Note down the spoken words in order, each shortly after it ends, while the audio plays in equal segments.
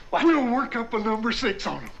What? We'll work up a number 6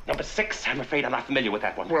 on them. Number 6? I'm afraid I'm not familiar with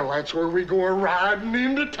that one. Well, that's where we go riding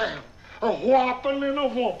into town. A whopping and a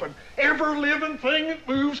whopping. Every living thing that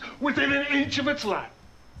moves within an inch of its life.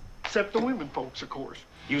 Except the women folks, of course.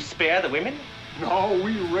 You spare the women? No,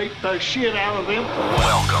 we rape the shit out of them.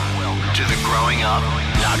 Welcome to the Growing Up,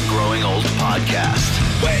 Not Growing Old podcast.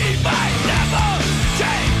 We might never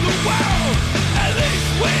change the world, at least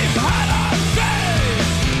we've had our say.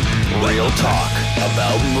 Real talk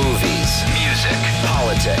about movies, music,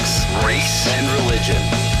 politics, race, and religion.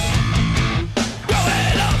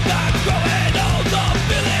 Growing up, not growing old, the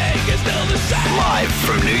feeling is still the same. Live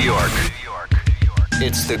from New York,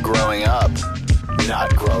 it's the Growing Up,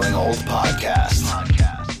 Not Growing Old podcast.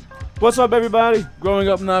 What's up, everybody? Growing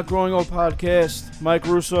Up, Not Growing Old podcast. Mike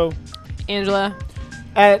Russo. Angela.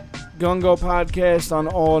 At Gungo Podcast on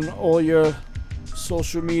all your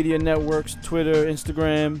social media networks, Twitter,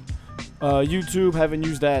 Instagram, YouTube. Haven't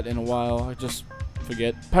used that in a while. I just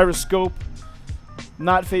forget. Periscope.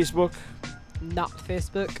 Not Facebook. Not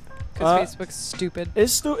Facebook. Because Facebook's stupid.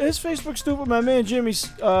 Is Facebook stupid? My man Jimmy's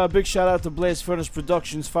big shout out to Blast Furnace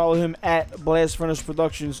Productions. Follow him at Blast Furnace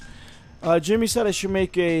Productions. Jimmy said I should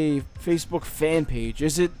make a Facebook fan page.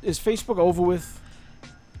 Is Facebook over with?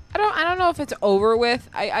 I don't know if it's over with.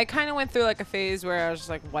 I kind of went through like a phase where I was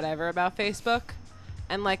just like whatever about Facebook,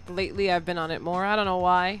 and like lately I've been on it more. I don't know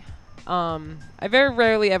why. I very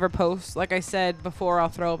rarely ever post. Like I said before, I'll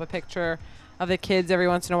throw up a picture of the kids every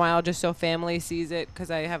once in a while just so family sees it,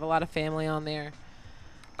 because I have a lot of family on there.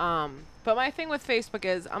 But my thing with Facebook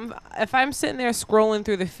is if I'm sitting there scrolling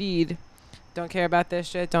through the feed, don't care about this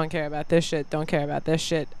shit, don't care about this shit, don't care about this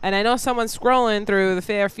shit. And I know someone's scrolling through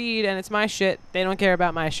their feed and it's my shit, they don't care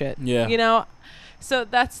about my shit. Yeah. You know? So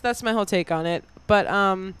that's my whole take on it. But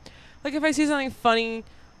like if I see something funny,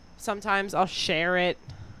 sometimes I'll share it.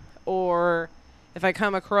 Or if I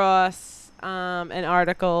come across an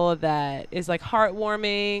article that is like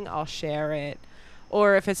heartwarming, I'll share it.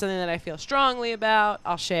 Or if it's something that I feel strongly about,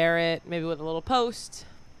 I'll share it, maybe with a little post.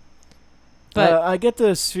 But I get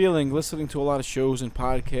this feeling listening to a lot of shows and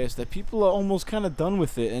podcasts that people are almost kind of done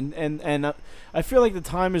with it, and I feel like the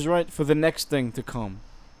time is right for the next thing to come.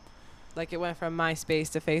 like it went from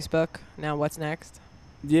MySpace to Facebook. Now what's next?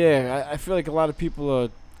 Yeah, I feel like a lot of people are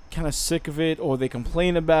kind of sick of it, or they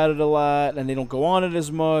complain about it a lot, and they don't go on it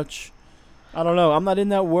as much. I don't know. I'm not in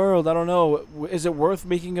that world. I don't know. Is it worth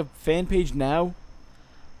making a fan page now?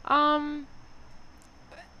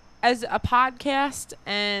 As a podcast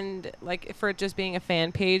and like for it just being a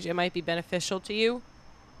fan page, it might be beneficial to you.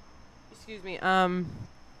 Excuse me.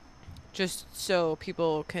 Just so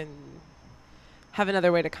people can have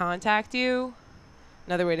another way to contact you,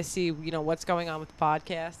 another way to see, you know, what's going on with the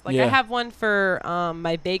podcast. Like Yeah. I have one for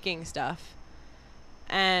my baking stuff,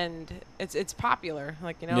 and it's popular.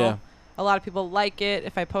 Like, you know, Yeah. a lot of people like it.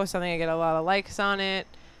 If I post something, I get a lot of likes on it,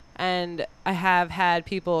 and I have had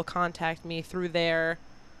people contact me through there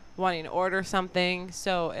wanting to order something.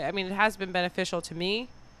 So I mean, it has been beneficial to me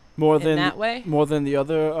More in than that way. more than the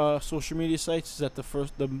other social media sites. Is that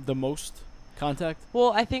the most contact?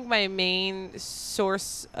 Well, I think my main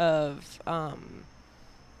source of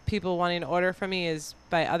people wanting to order from me is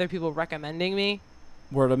by other people recommending me.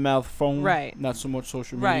 Word of mouth, phone. Right. Not so much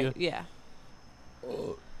social media. Right. Yeah.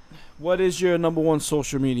 What is your number one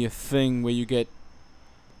social media thing where you get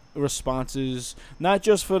responses, not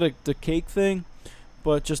just for the cake thing,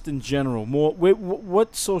 but just in general?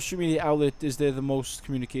 What social media outlet is there the most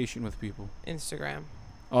communication with people? Instagram.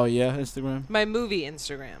 Oh yeah, Instagram. My movie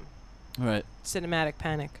Instagram. All right. Cinematic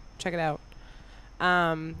Panic. Check it out.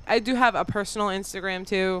 I do have a personal Instagram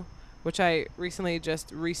too, which I recently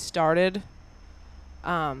just restarted.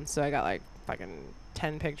 So I got like fucking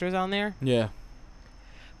 10 pictures on there. Yeah.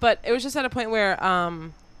 But it was just at a point where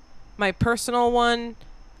my personal one,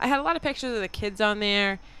 I had a lot of pictures of the kids on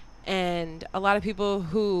there, and a lot of people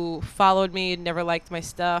who followed me never liked my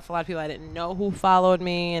stuff. A lot of people I didn't know who followed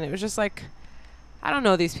me, and it was just like, I don't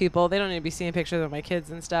know these people. They don't need to be seeing pictures of my kids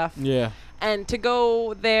and stuff. Yeah. And to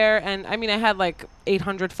go there, and I mean, I had like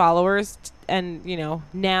 800 followers, and you know,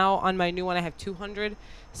 now on my new one I have 200.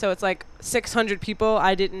 So it's like 600 people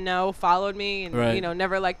I didn't know followed me, and Right. you know,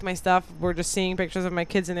 never liked my stuff. We're just seeing pictures of my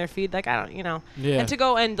kids in their feed. Like, I don't, you know. Yeah. And to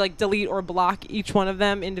go and like delete or block each one of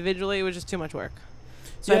them individually was just too much work.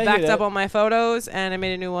 So Yeah, I I hear backed that. up all my photos, and I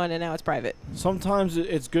made a new one, and now it's private. Sometimes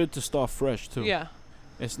it's good to start fresh too. Yeah.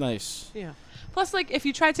 It's nice. Yeah. Plus, like, if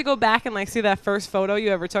you tried to go back and like see that first photo you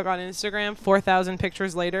ever took on Instagram, 4,000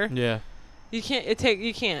 pictures later, Yeah. you can't.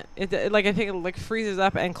 You can't. It like I think it like freezes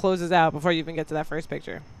up and closes out before you even get to that first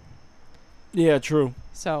picture. Yeah. True.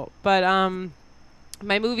 So, but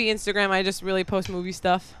My movie Instagram, I just really post movie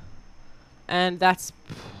stuff. And that's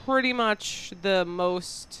pretty much the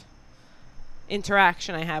most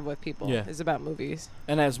interaction I have with people is about movies.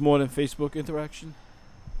 And that's more than Facebook interaction?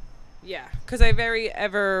 Yeah, because I rarely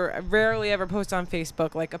ever post on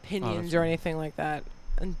Facebook, like, opinions or anything like that.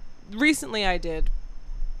 And recently I did.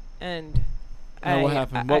 And what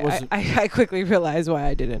happened? What was it? I quickly realized why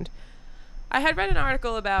I didn't. I had read an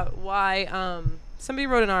article about why somebody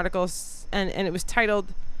wrote an article and it was titled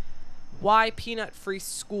 "Why Peanut-Free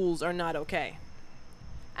Schools Are Not Okay."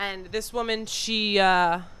 And this woman, she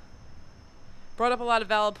brought up a lot of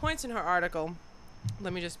valid points in her article.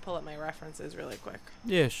 Let me just pull up my references really quick.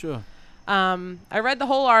 Yeah, sure. I read the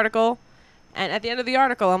whole article, and at the end of the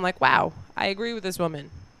article, I'm like, wow, I agree with this woman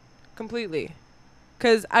completely.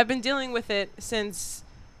 Because I've been dealing with it since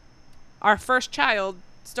our first child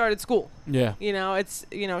started school. Yeah. You know, it's,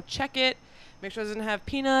 check it, make sure it doesn't have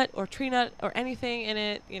peanut or tree nut or anything in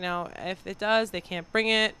it. If it does, they can't bring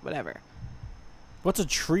it, whatever. What's a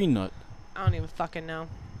tree nut? I don't even fucking know.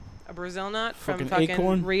 A Brazil nut from Fucking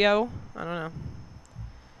acorn? Rio? I don't know.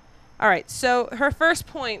 All right, so her first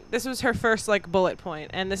point, this was her first, bullet point,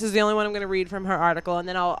 and this is the only one I'm going to read from her article, and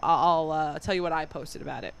then I'll tell you what I posted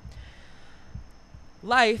about it.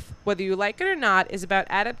 Life, whether you like it or not, is about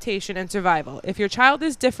adaptation and survival. If your child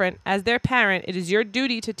is different, as their parent, it is your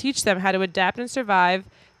duty to teach them how to adapt and survive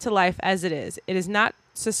to life as it is. It is not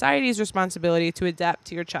society's responsibility to adapt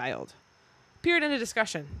to your child. Period. End of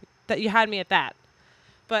discussion. That you had me at that.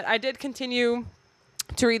 But I did continue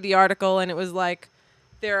to read the article, and it was like,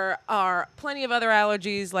 there are plenty of other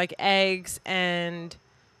allergies like eggs and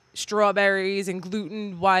strawberries and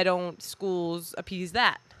gluten. Why don't schools appease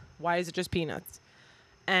that? Why is it just peanuts?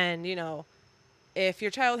 And, if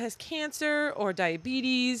your child has cancer or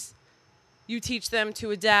diabetes, you teach them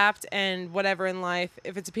to adapt and whatever in life.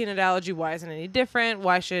 If it's a peanut allergy, why isn't it any different?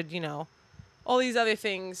 Why should, all these other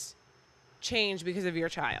things change because of your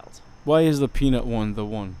child? Why is the peanut one the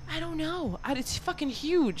one? I don't know. It's fucking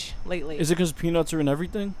huge lately. Is it because peanuts are in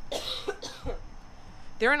everything?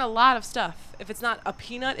 They're in a lot of stuff. If it's not a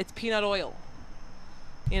peanut, it's peanut oil.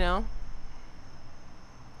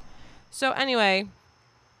 So anyway,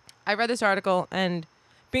 I read this article, and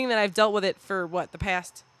being that I've dealt with it for, the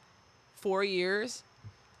past 4 years,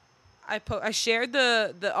 I shared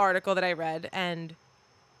the article that I read, and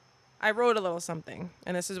I wrote a little something,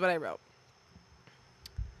 and this is what I wrote.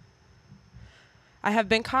 I have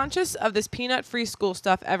been conscious of this peanut-free school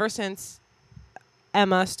stuff ever since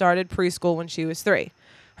Emma started preschool when she was 3.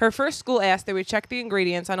 Her first school asked that we check the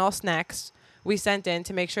ingredients on all snacks we sent in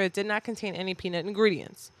to make sure it did not contain any peanut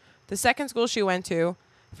ingredients. The second school she went to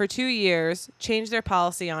for 2 years changed their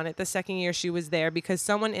policy on it the second year she was there because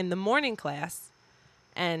someone in the morning class,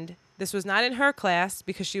 and this was not in her class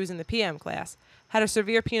because she was in the PM class, had a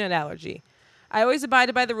severe peanut allergy. I always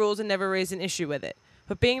abided by the rules and never raised an issue with it.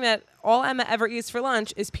 But being that all Emma ever eats for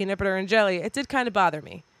lunch is peanut butter and jelly, it did kind of bother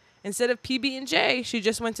me. Instead of PB&J, she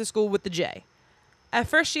just went to school with the J. At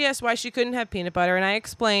first, she asked why she couldn't have peanut butter, and I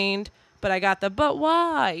explained, but I got the but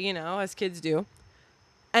why, as kids do.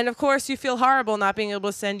 And of course, you feel horrible not being able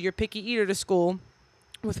to send your picky eater to school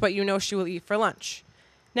with what you know she will eat for lunch.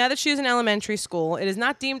 Now that she is in elementary school, it is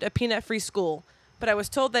not deemed a peanut-free school, but I was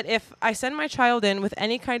told that if I send my child in with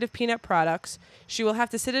any kind of peanut products, she will have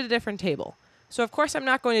to sit at a different table. So, of course, I'm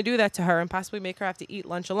not going to do that to her and possibly make her have to eat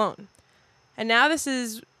lunch alone. And now this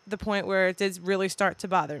is the point where it did really start to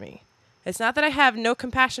bother me. It's not that I have no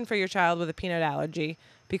compassion for your child with a peanut allergy,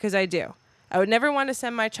 because I do. I would never want to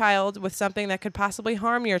send my child with something that could possibly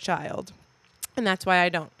harm your child, and that's why I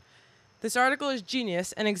don't. This article is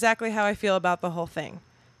genius and exactly how I feel about the whole thing.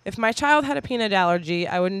 If my child had a peanut allergy,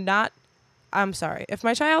 If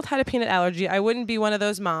my child had a peanut allergy, I wouldn't be one of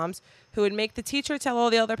those moms who would make the teacher tell all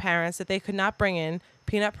the other parents that they could not bring in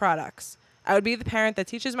peanut products. I would be the parent that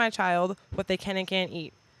teaches my child what they can and can't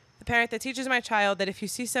eat. The parent that teaches my child that if you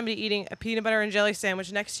see somebody eating a peanut butter and jelly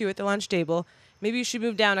sandwich next to you at the lunch table, maybe you should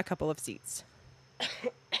move down a couple of seats.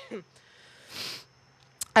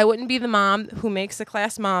 I wouldn't be the mom who makes the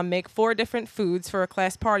class mom make 4 different foods for a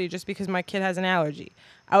class party just because my kid has an allergy.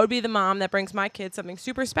 I would be the mom that brings my kid something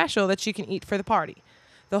super special that she can eat for the party.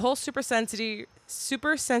 The whole super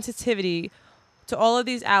sensitivity to all of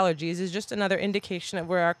these allergies is just another indication of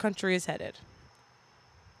where our country is headed.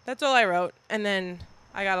 That's all I wrote. And then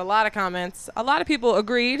I got a lot of comments. A lot of people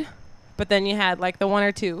agreed, but then you had the 1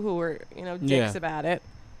 or 2 who were, dicks about it.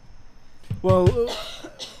 Well,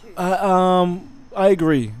 I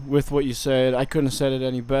agree with what you said. I couldn't have said it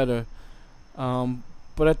any better.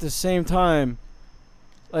 But at the same time,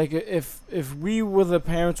 if we were the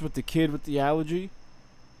parents with the kid with the allergy,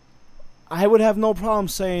 I would have no problem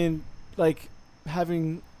saying, like,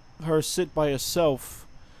 having her sit by herself,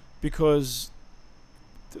 because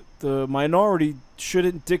the minority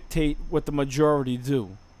shouldn't dictate what the majority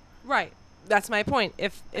do. Right. That's my point.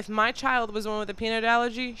 If my child was the one with a peanut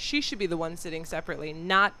allergy, she should be the one sitting separately,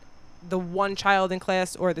 not the one child in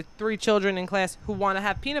class or the 3 children in class who want to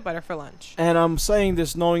have peanut butter for lunch. And I'm saying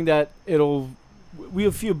this knowing that we'll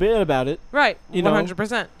feel bad about it. Right. You know?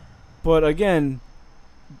 100%. But again,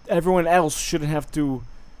 everyone else shouldn't have to.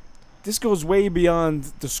 This goes way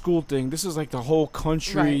beyond the school thing. This is like the whole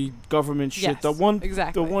country government shit.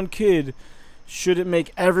 Yes, The one kid shouldn't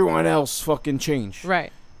make everyone else fucking change.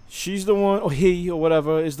 Right. She's the one, or he, or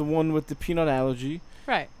whatever, is the one with the peanut allergy.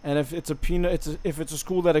 Right. And if it's if it's a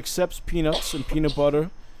school that accepts peanuts and peanut butter,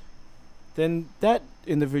 then that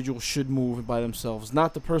individual should move by themselves,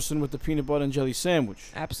 not the person with the peanut butter and jelly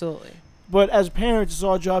sandwich. Absolutely. But as parents, it's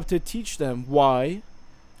our job to teach them why,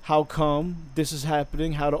 how come this is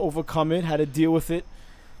happening, how to overcome it, how to deal with it,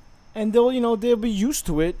 and they'll be used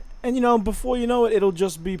to it. And before you know it, it'll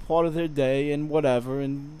just be part of their day and whatever,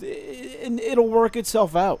 and it'll work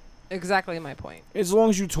itself out. Exactly my point. As long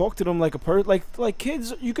as you talk to them like like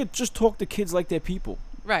kids, you could just talk to kids like they're people.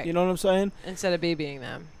 Right. You know what I'm saying? Instead of babying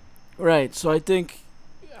them. Right. So I think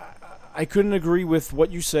I couldn't agree with what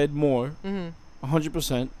you said more.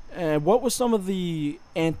 100%. And what were some of the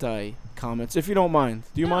anti-comments, if you don't mind?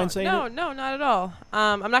 Do you mind saying it? No, not at all.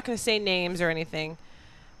 I'm not going to say names or anything,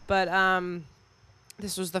 but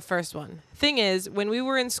this was the first one. Thing is, when we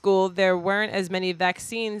were in school, there weren't as many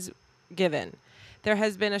vaccines given. There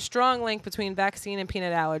has been a strong link between vaccine and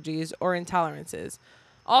peanut allergies or intolerances.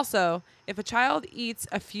 Also, if a child eats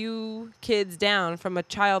a few kids down from a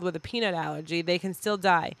child with a peanut allergy, they can still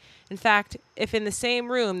die. In fact, if in the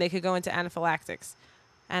same room, they could go into anaphylaxis.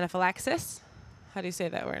 Anaphylaxis? How do you say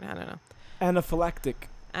that word? I don't know. Anaphylactic.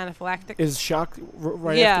 Anaphylactic? Is shock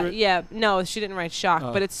right after it? Yeah. No, she didn't write shock,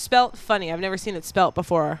 but it's spelt funny. I've never seen it spelt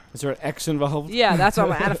before. Is there an X involved? Yeah, that's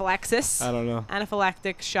what I'm anaphylaxis. I don't know.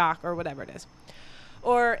 Anaphylactic shock or whatever it is.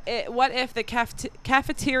 Or what if the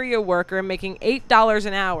cafeteria worker making $8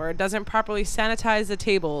 an hour doesn't properly sanitize the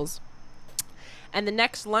tables, and the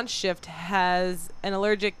next lunch shift has an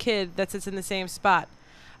allergic kid that sits in the same spot?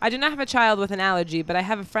 I do not have a child with an allergy, but I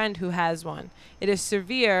have a friend who has one. It is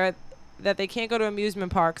severe that they can't go to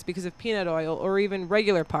amusement parks because of peanut oil, or even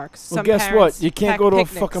regular parks. Well, Some guess parents what? You can't pack go to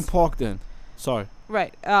picnics. a fucking park then. Sorry.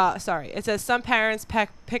 Right. Sorry. It says some parents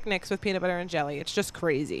pack picnics with peanut butter and jelly. It's just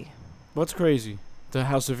crazy. What's crazy?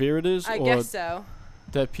 How severe it is? I or guess so.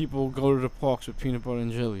 that people go to the parks with peanut butter and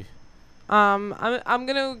jelly? I'm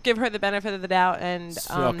gonna give her the benefit of the doubt and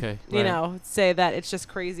okay, you right. know, say that it's just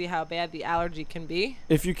crazy how bad the allergy can be.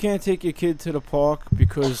 If you can't take your kid to the park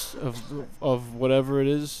because of whatever it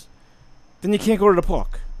is, then you can't go to the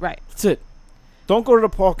park. Right. That's it. Don't go to the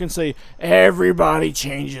park and say everybody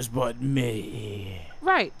changes but me.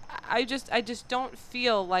 Right. I just don't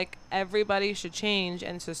feel like everybody should change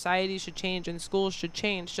and society should change and schools should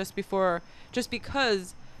change just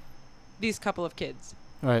because these couple of kids.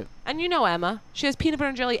 Right. And Emma, she has peanut butter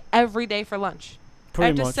and jelly every day for lunch. Pretty I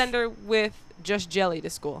have much. to send her with just jelly to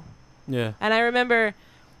school. Yeah. And I remember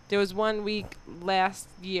there was one week last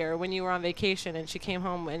year when you were on vacation and she came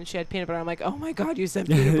home and she had peanut butter. I'm like, oh my God, you sent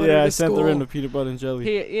peanut butter yeah, to I sent school. her in the peanut butter and jelly.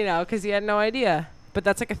 Because he had no idea. But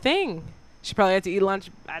that's like a thing. She probably had to eat lunch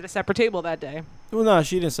at a separate table that day. Well, no,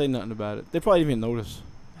 she didn't say nothing about it. They probably didn't even notice.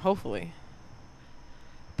 Hopefully.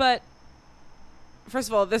 But first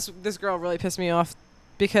of all, this girl really pissed me off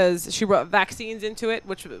because she brought vaccines into it,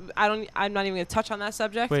 which I'm not even going to touch on that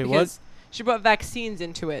subject. Wait, because what? She brought vaccines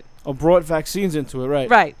into it. Oh, brought vaccines into it, right?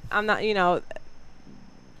 Right. I'm not,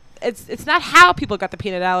 it's not how people got the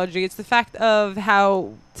peanut allergy. It's the fact of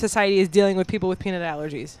how society is dealing with people with peanut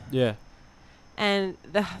allergies. Yeah. And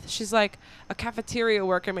she's like a cafeteria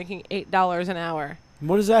worker making $8 an hour.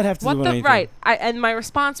 What does that have to do with anything? Right. And my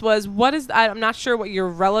response was, I'm not sure what your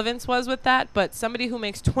relevance was with that, but somebody who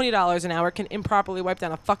makes $20 an hour can improperly wipe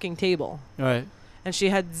down a fucking table. Right. And she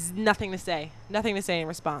had nothing to say in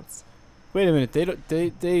response. Wait a minute.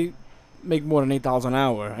 They make more than $8 an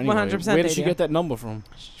hour. Anyway. 100% Where they did she do. get that number from?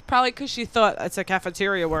 Probably because she thought it's a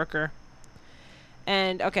cafeteria worker.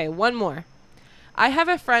 And, okay, one more. I have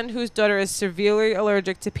a friend whose daughter is severely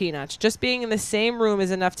allergic to peanuts. Just being in the same room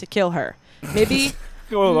is enough to kill her. Maybe...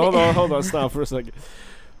 Hold on. Stop for a second.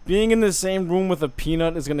 Being in the same room with a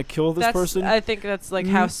peanut is going to kill this person? I think that's like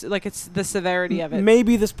it's the severity of it.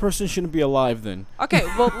 Maybe this person shouldn't be alive then. Okay,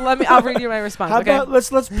 well, I'll read you my response, How okay? about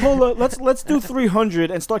let's do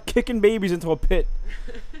 300 and start kicking babies into a pit.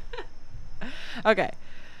 Okay.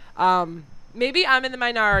 maybe I'm in the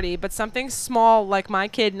minority, but something small like my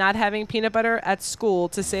kid not having peanut butter at school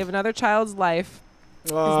to save another child's life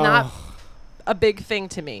is not a big thing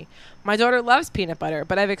to me. My daughter loves peanut butter,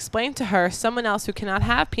 but I've explained to her someone else who cannot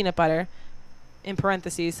have peanut butter, in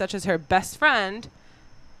parentheses, such as her best friend,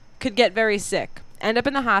 could get very sick, end up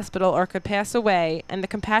in the hospital, or could pass away, and the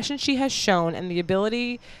compassion she has shown and the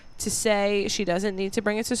ability to say she doesn't need to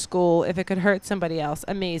bring it to school if it could hurt somebody else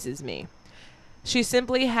amazes me. She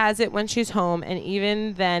simply has it when she's home, and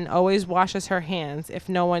even then always washes her hands if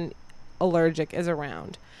no one allergic is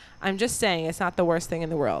around. I'm just saying it's not the worst thing in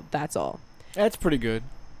the world. That's all. That's pretty good.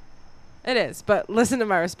 It is, but listen to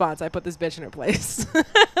my response. I put this bitch in her place.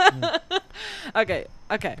 Okay.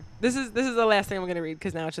 This is the last thing I'm going to read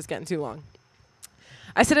because now it's just getting too long.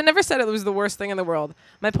 I said I never said it was the worst thing in the world.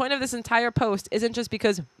 My point of this entire post isn't just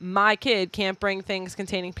because my kid can't bring things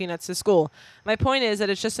containing peanuts to school. My point is that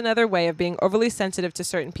it's just another way of being overly sensitive to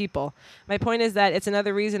certain people. My point is that it's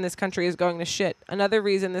another reason this country is going to shit. Another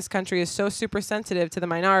reason this country is so super sensitive to the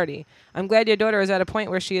minority. I'm glad your daughter is at a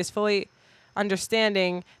point where she is fully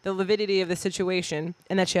understanding the lividity of the situation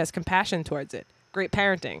and that she has compassion towards it. Great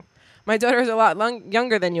parenting. My daughter is a lot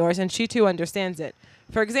younger than yours, and she too understands it.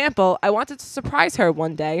 For example, I wanted to surprise her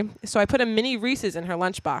one day, so I put a mini Reese's in her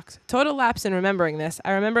lunchbox. Total lapse in remembering this.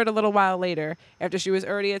 I remembered a little while later, after she was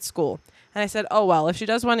already at school. And I said, oh well, if she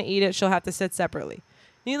does want to eat it, she'll have to sit separately.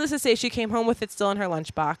 Needless to say, she came home with it still in her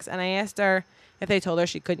lunchbox, and I asked her if they told her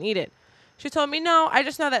she couldn't eat it. She told me, no, I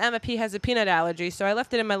just know that Emma P has a peanut allergy, so I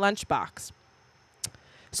left it in my lunchbox.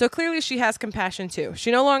 So clearly she has compassion too. She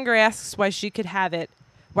no longer asks why she can have it,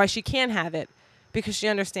 because she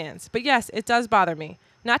understands. But yes, it does bother me.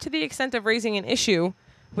 Not to the extent of raising an issue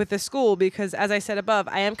with the school, because as I said above,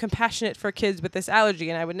 I am compassionate for kids with this allergy,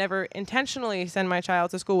 and I would never intentionally send my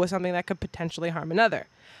child to school with something that could potentially harm another.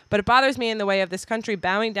 But it bothers me in the way of this country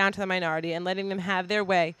bowing down to the minority and letting them have their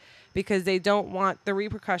way because they don't want the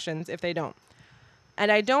repercussions if they don't. And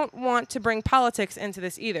I don't want to bring politics into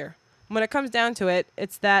this either. When it comes down to it,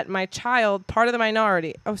 it's that my child, part of the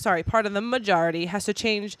majority, has to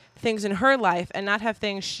change things in her life and not have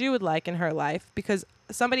things she would like in her life because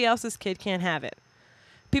somebody else's kid can't have it.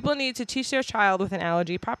 People need to teach their child with an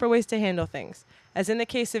allergy proper ways to handle things. As in the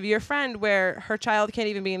case of your friend where her child can't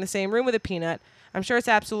even be in the same room with a peanut, I'm sure it's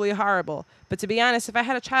absolutely horrible. But to be honest, if I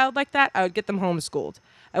had a child like that, I would get them homeschooled.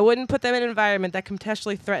 I wouldn't put them in an environment that could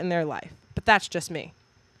potentially threaten their life. But that's just me.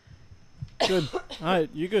 Good. All right,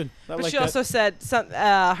 you good. But she also said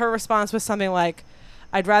her response was something like,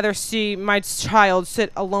 I'd rather see my child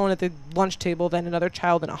sit alone at the lunch table than another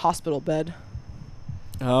child in a hospital bed.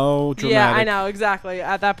 Oh, dramatic. Yeah, I know, exactly.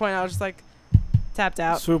 At that point, I was just like, tapped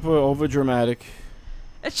out. Super over dramatic.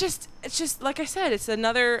 It's just like I said, it's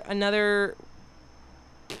another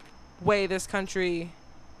way this country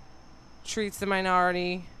treats the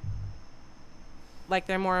minority like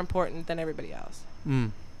they're more important than everybody else.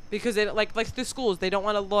 Because they like the schools, they don't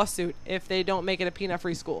want a lawsuit if they don't make it a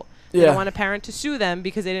peanut-free school. They don't want a parent to sue them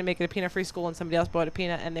because they didn't make it a peanut-free school and somebody else bought a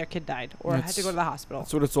peanut and their kid died or had to go to the hospital.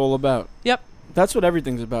 That's what it's all about. Yep. That's what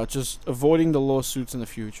everything's about, just avoiding the lawsuits in the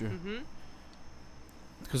future.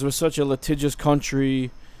 Because we're such a litigious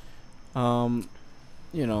country. You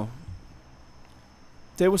know,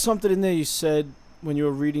 there was something in there you said when you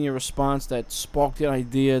were reading your response that sparked an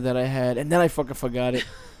idea that I had, and then I fucking forgot it.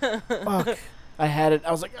 Fuck. I had it.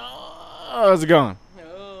 I was like, oh, how's it going?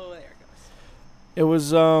 Oh, there it goes. It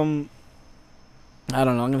was, I don't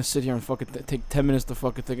know. I'm going to sit here and fucking take 10 minutes to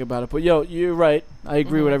fucking think about it. But, yo, you're right. I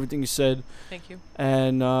agree with everything you said. Thank you.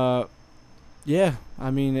 And, yeah, I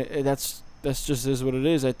mean, that's just is what it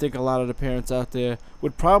is. I think a lot of the parents out there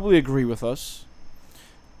would probably agree with us.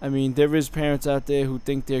 I mean, there is parents out there who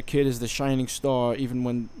think their kid is the shining star even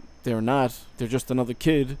when they're not. They're just another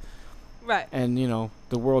kid. Right. And, you know,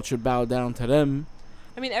 the world should bow down to them.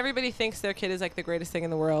 I mean, everybody thinks their kid is like the greatest thing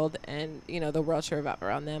in the world and, you know, the world should revolve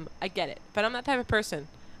around them. I get it. But I'm that type of person.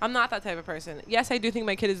 I'm not that type of person. Yes, I do think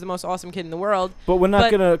my kid is the most awesome kid in the world. But we're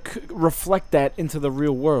not going to reflect that into the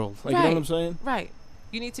real world. Like, you know what I'm saying? Right.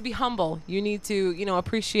 You need to be humble. You need to, you know,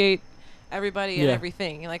 appreciate everybody and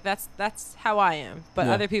everything. Like, that's how I am. But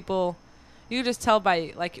other people, you just tell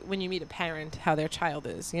by, like, when you meet a parent how their child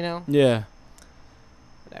is, you know? Yeah.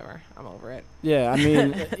 Whatever. I'm over it. Yeah, I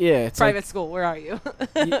mean, yeah. It's private school. Where are you?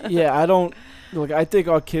 Yeah, I think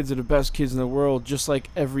our kids are the best kids in the world, just like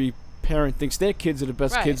every parent thinks their kids are the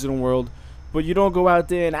best kids in the world. But you don't go out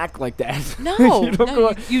there and act like that. No,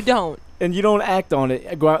 you don't. And you don't act on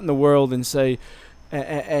it. Go out in the world and say,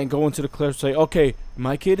 and go into the class and say, okay,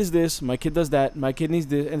 my kid is this, my kid does that, my kid needs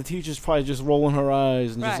this. And the teacher's probably just rolling her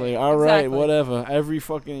eyes and just like, all right, whatever. Every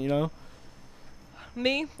fucking, you know.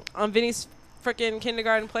 Me, on Vinny's freaking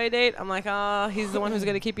kindergarten play date, I'm like, oh, he's the one who's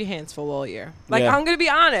gonna keep your hands full all year. Like, Yeah. I'm gonna be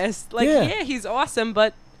honest. Like, Yeah. yeah, he's awesome,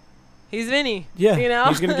 but he's Vinny. Yeah, you know,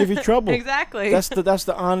 he's gonna give you trouble. Exactly. That's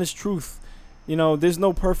the honest truth. You know, there's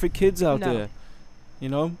no perfect kids out No. there. You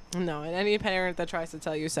know? No, and any parent that tries to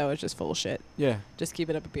tell you so is just full of shit. Yeah. Just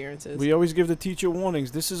keeping up appearances. We always give the teacher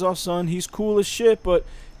warnings. This is our son. He's cool as shit, but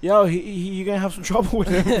yo, you're gonna have some trouble with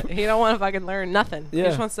him. He don't want to fucking learn nothing. He Yeah.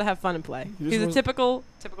 just wants to have fun and play. He just He's a wants-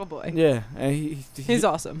 typical boy. Yeah, and He's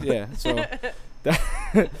awesome. Yeah, so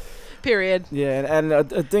Period. yeah, and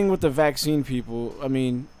a thing with the vaccine people. I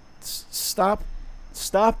mean, stop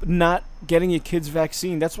not getting your kids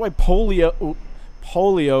vaccine. That's why polio.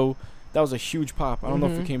 That was a huge pop. I don't know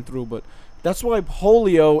if it came through, but that's why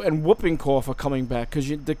polio and whooping cough are coming back, because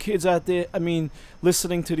the kids out there, I mean,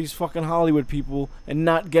 listening to these fucking Hollywood people and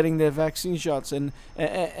not getting their vaccine shots, and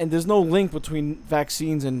there's no link between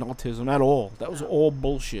vaccines and autism at all. That was all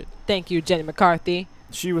bullshit. Thank you, Jenny McCarthy.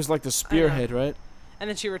 She was like the spearhead, right? And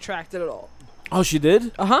then she retracted it all. Oh, she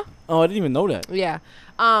did? Uh-huh. Oh, I didn't even know that. Yeah.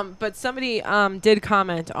 But somebody did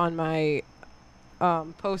comment on my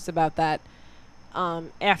post about that.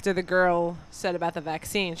 After the girl said about the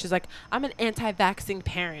vaccine, she's like, I'm an anti-vaccine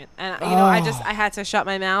parent. And, I had to shut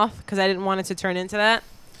my mouth because I didn't want it to turn into that.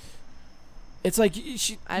 It's like,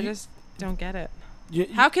 I just don't get it. you,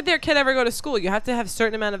 How could their kid ever go to school? You have to have a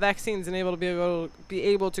certain amount of vaccines and be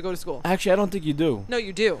able to go to school. actually, I don't think you do. No,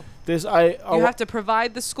 you do. There's, You have to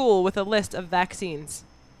provide the school with a list of vaccines.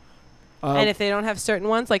 And if they don't have certain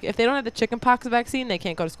ones, like if they don't have the chickenpox vaccine, they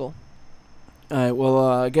can't go to school. all right, well,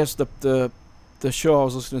 I guess the show I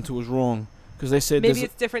was listening to was wrong, because they said Maybe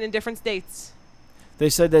it's different in different states. they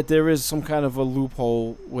said that there is some kind of a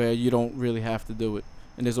loophole where you don't really have to do it,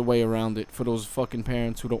 and there's a way around it for those fucking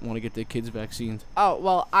parents who don't want to get their kids vaccinated. Oh,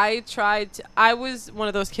 well, I was one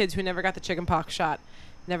of those kids who never got the chickenpox shot.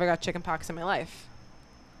 Never got chickenpox in my life.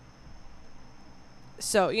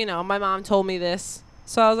 So, my mom told me this.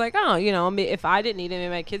 So I was like, oh, if I didn't need it, maybe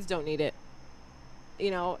my kids don't need it.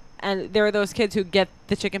 And there are those kids who get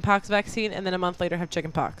the chickenpox vaccine and then a month later have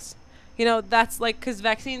chickenpox. That's like, because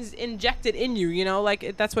vaccine's injected in you,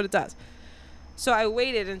 that's what it does. So I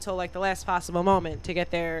waited until like the last possible moment to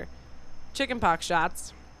get their chickenpox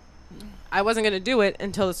shots. I wasn't going to do it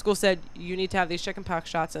until the school said, you need to have these chickenpox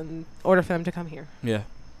shots in order for them to come here. Yeah.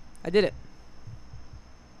 I did it.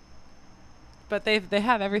 But they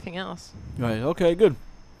have everything else. Right. Okay. Good.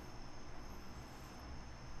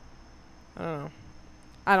 I don't know.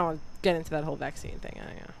 I don't want to get into that whole vaccine thing.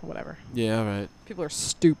 Whatever. Yeah. All right. People are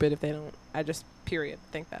stupid if they don't. I just, period,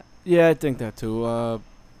 think that. Yeah, I think that too.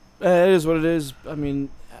 It is what it is. I mean,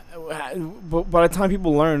 but by the time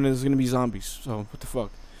people learn, there's gonna be zombies. So what the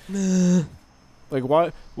fuck? Like,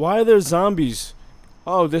 why are there zombies?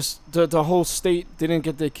 Oh, the whole state didn't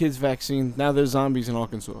get their kids vaccine. Now there's zombies in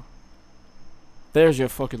Arkansas. There's your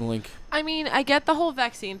fucking link. I mean, I get the whole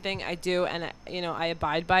vaccine thing. I do, and I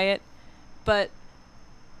abide by it. But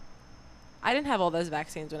I didn't have all those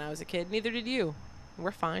vaccines when I was a kid. Neither did you.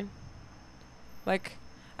 We're fine. Like,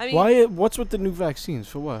 I mean, Why? What's with the new vaccines?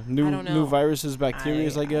 For what? I don't know. New viruses, bacteria,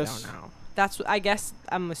 I guess. I don't know. I guess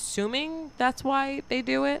I'm assuming that's why they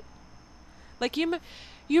do it. Like, you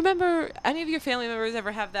remember any of your family members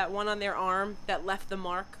ever have that one on their arm that left the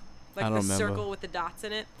mark? Like I the don't remember. circle with the dots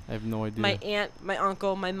in it? I have no idea. My aunt, my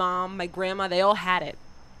uncle, my mom, my grandma, they all had it.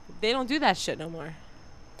 They don't do that shit no more.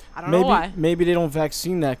 I don't know why. Maybe they don't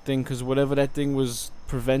vaccine that thing because whatever that thing was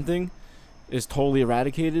preventing is totally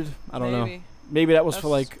eradicated. I don't know. Maybe that was for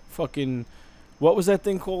like fucking, what was that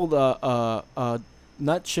thing called?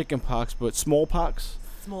 Not chickenpox, but smallpox.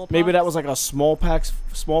 Smallpox. Maybe that was like a smallpox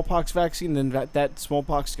vaccine. Then that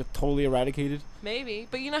smallpox got totally eradicated. Maybe,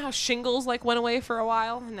 but you know how shingles like went away for a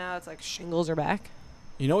while, and now it's like shingles are back.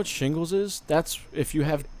 You know what shingles is? That's if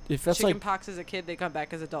that's like Chickenpox as a kid, they come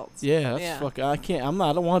back as adults. yeah, that's fucking. I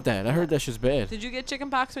don't want that. I heard that shit's bad. Did you get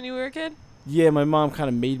chickenpox when you were a kid? Yeah, my mom kind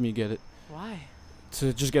of made me get it Why?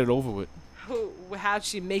 to just get it over with. How'd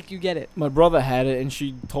she make you get it? My brother had it, and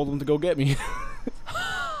she told him to go get me.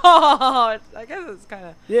 Oh, I guess it's kind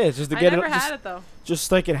of. Yeah, just to I get never it. had it though. Just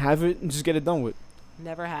so I can have it and just get it done with.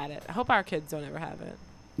 Never had it. I hope our kids don't ever have it.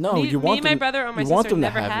 No, me, you want me, them. my brother, or my you want sister them to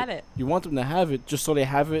never have had it. You want them to have it just so they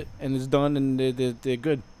have it and it's done and they're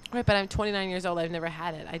good. Right, but I'm 29 years old. I've never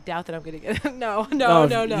had it. I doubt that I'm gonna get it. No.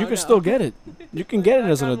 You can still get it. You can get it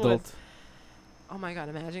as an Knock on wood. adult. Oh my god!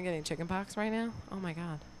 Imagine getting chickenpox right now. Oh my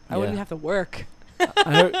god! I Yeah. wouldn't have to work.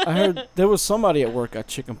 I heard there was somebody at work got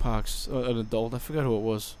chickenpox, an adult. I forgot who it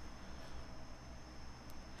was.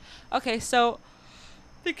 Okay, so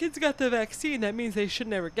the kids got the vaccine. That means they should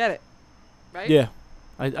never get it, right? Yeah,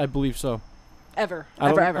 I believe so. Ever.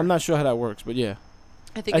 I'm not sure how that works, but yeah.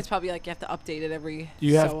 I think it's probably like you have to update it every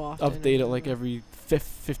You have so to often. update it like every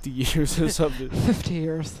 50 years or something. 50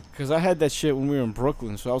 years. Because I had that shit when we were in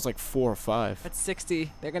Brooklyn, so I was like 4 or 5. At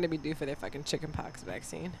 60, they're going to be due for their fucking chickenpox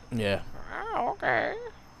vaccine. Yeah. Oh, okay.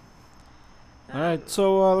 All right,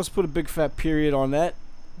 so let's put a big fat period on that.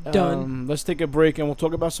 Done. Let's take a break and we'll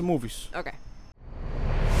talk about some movies. Okay.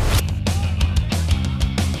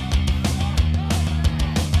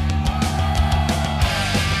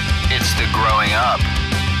 It's the Growing Up,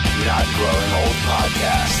 Not Growing Old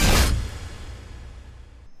podcast.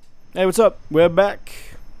 Hey, what's up? We're back.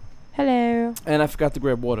 Hello. And I forgot to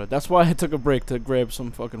grab water. That's why I took a break, to grab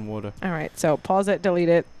some fucking water. All right, so pause it, delete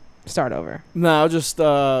it, start over. Nah, I'll just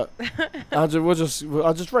right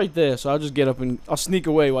there. So I'll just get up and I'll sneak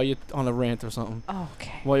away while you're on a rant or something.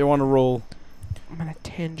 Okay. While you're on a roll. I'm on a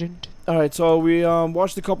tangent. All right, so we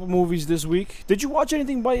watched a couple movies this week. Did you watch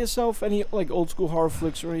anything by yourself? Any like old school horror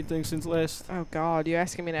flicks or anything since last? Oh God, you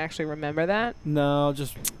asking me to actually remember that? No,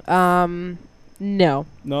 just No. no.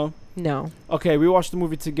 No. Okay, we watched the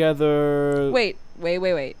movie together. Wait.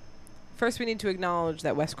 First, we need to acknowledge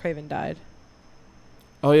that Wes Craven died.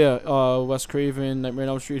 Oh yeah, Wes Craven, Nightmare on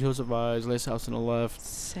Elm Street, Hills Have Eyes, Last House on the Left.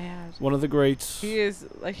 Sad. One of the greats. He is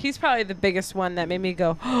he's probably the biggest one that made me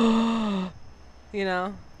go, you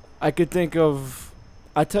know. I could think of.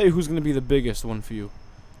 I tell you who's gonna be the biggest one for you.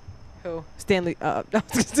 Who? Stanley.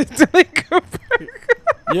 Stanley Kubrick.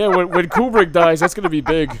 Yeah, when Kubrick dies, that's gonna be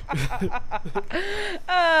big.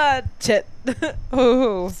 Chit.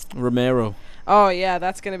 Who? Romero. Oh yeah,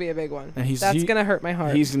 that's gonna be a big one. And That's gonna hurt my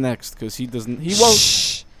heart. He's next because he doesn't. He won't.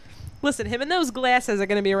 Shh. Listen, him and those glasses are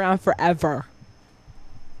gonna be around forever.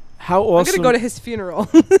 How awesome! I'm gonna go to his funeral.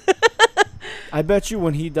 I bet you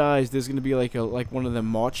when he dies, there's gonna be like one of the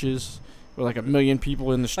marches where like 1 million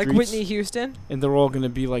people in the streets, Like Whitney Houston. and they're all gonna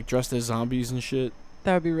be like dressed as zombies and shit.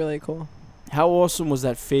 That would be really cool. How awesome was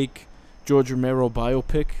that fake George Romero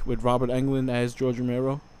biopic with Robert Englund as George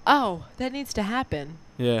Romero? Oh, that needs to happen.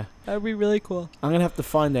 Yeah, That would be really cool. I'm gonna have to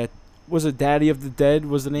find that. Was it Daddy of the Dead?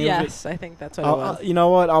 Was the name of it? Yes, I think that's what it was. You know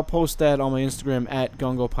what? I'll post that on my Instagram at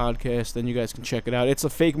Gungo Podcast, and you guys can check it out. It's a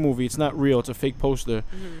fake movie. It's not real. It's a fake poster,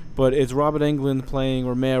 but it's Robert Englund playing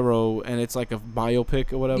Romero, and it's like a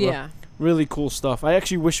biopic or whatever. Yeah. Really cool stuff. I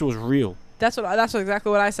actually wish it was real. That's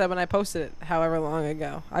exactly what I said when I posted it, however long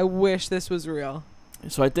ago. I wish this was real.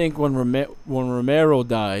 So I think when Romero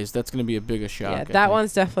dies, that's gonna be a bigger shock. Yeah, I that think.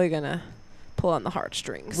 one's definitely gonna pull on the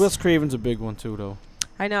heartstrings. Wes Craven's a big one too, though.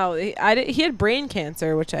 I know. He had brain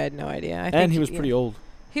cancer, which I had no idea. And he was pretty old.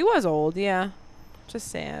 He was old, yeah. Just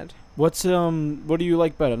sad. What do you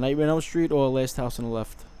like better, Nightmare on Elm Street or Last House on the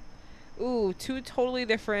Left? Ooh, two totally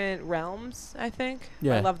different realms, I think.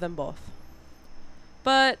 Yeah. I love them both.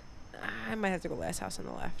 But I might have to go Last House on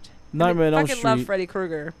the Left. Nightmare on Elm Street. I Street. fucking love Freddy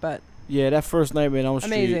Krueger, but Yeah, that first Nightmare on Elm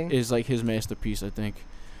Street Amazing. is like his masterpiece, I think.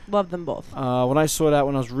 love them both. When I saw that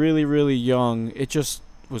when I was really, really young, it just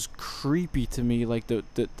was creepy to me. Like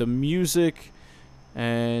the music,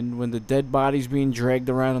 and when the dead body's being dragged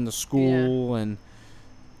around in the school, and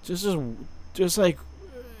just like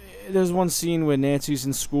there's one scene where Nancy's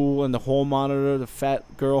in school and the hall monitor, the fat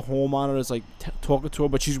girl hall monitor, is like talking to her,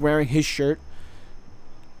 but she's wearing his shirt.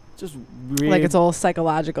 Just weird. Like it's all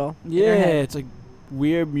psychological. in your Yeah, head. it's like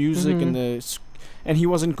weird music Mhm. and he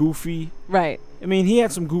wasn't goofy. Right. I mean, he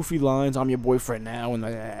had some goofy lines. I'm your boyfriend now, and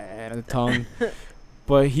the tongue.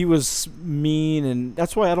 But he was mean, and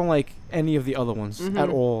that's why I don't like any of the other ones at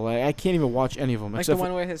Mhm. all. I can't even watch any of them. Like except the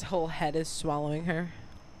one where his whole head is swallowing her.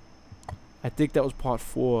 I think that was part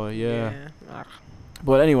 4. Yeah. Ugh.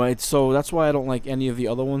 But anyway, so that's why I don't like any of the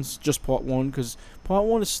other ones. Just part 1, because part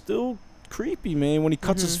 1 is still creepy, man. When he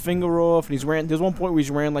cuts his Mhm. finger off, and he's wearing. There's one point where he's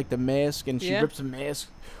wearing like the mask, and she Yeah. rips the mask,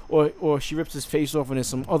 or she rips his face off, and there's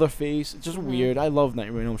some other face. It's just Mhm. weird. I love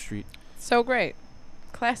Nightmare on Elm Street. So great.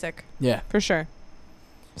 Classic. Yeah. For sure.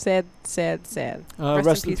 Sad, sad, sad.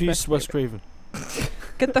 Rest in peace, Wes Craven.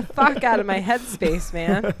 Get the fuck out of my headspace,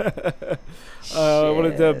 man. I want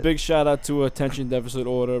to do a Shit. big shout out to Attention Deficit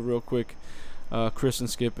Order real quick. Chris and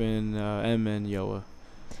Skip and M and Yoa.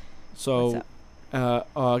 So, What's up?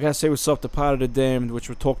 I gotta say what's up to Pot of the Damned, which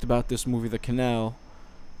we talked about this movie, The Canal.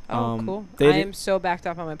 Oh, cool. they I did- am so backed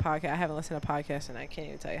up on my podcast. I haven't listened to podcasts and I can't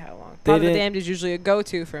even tell you how long. They Pot of the didn't- Damned is usually a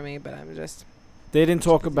go-to for me, but I'm just... They didn't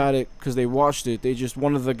talk about it because they watched it. They just,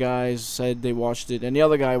 one of the guys said they watched it, and the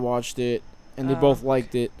other guy watched it, and they Oh, both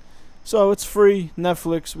liked it. So it's free,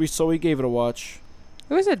 Netflix. We gave it a watch.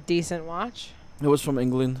 It was a decent watch. It was from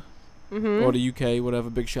England Mm-hmm. or the UK, whatever.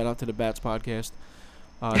 Big shout out to the Bats podcast.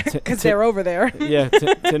 Because they're over there. Yeah,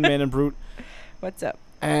 Tin Man and Brute. What's up?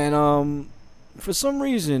 And for some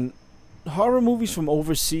reason, horror movies from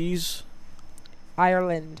overseas.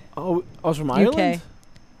 Ireland. Oh, it's from UK. Ireland.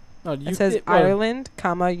 No, It says Ireland,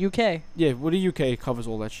 comma UK. Yeah, well, the UK covers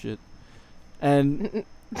all that shit, and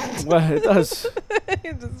well, it does.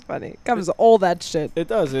 It's just funny. It covers all that shit. It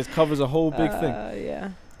does. It covers a whole big thing.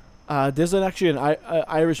 Yeah. There's actually an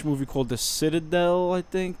Irish movie called The Citadel, I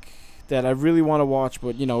think, that I really want to watch,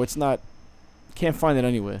 but it's not. Can't find it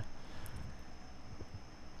anywhere.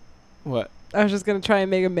 What? I was just gonna try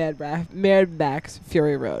and make a Mad Max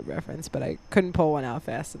Fury Road reference, but I couldn't pull one out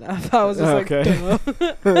fast enough. I was just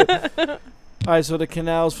Okay. Alright, so the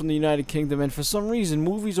canals from the United Kingdom, and for some reason,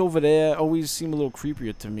 movies over there always seem a little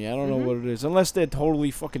creepier to me. I don't know what it is, unless they're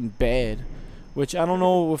totally fucking bad, which I don't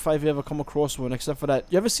know if I've ever come across one, except for that.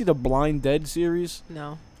 You ever see the Blind Dead series?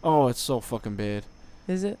 No. Oh, it's so fucking bad.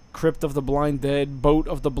 Is it? Crypt of the Blind Dead, Boat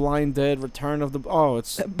of the Blind Dead, Return of the... Oh,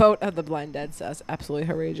 it's... Boat of the Blind Dead sounds absolutely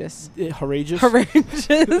outrageous. Outrageous?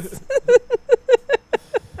 Outrageous.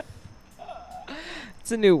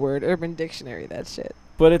 It's a new word, Urban Dictionary, that shit.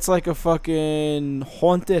 But it's like a fucking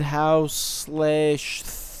haunted house /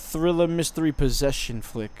 thriller mystery possession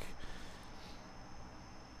flick.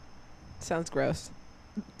 Sounds gross.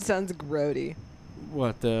 Sounds grody.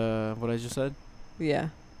 What I just said? Yeah.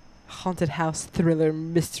 Haunted house thriller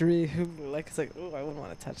mystery. It's like, oh, I wouldn't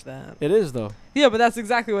want to touch that. It is, though. Yeah, but that's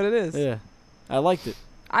exactly what it is. Yeah. I liked it.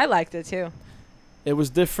 I liked it too. It was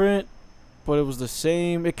different, but it was the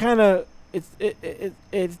same. It kind of...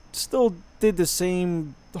 It still did the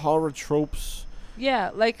same horror tropes.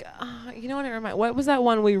 Yeah, like, you know what it reminds... What was that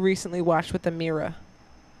one we recently watched with the mirror?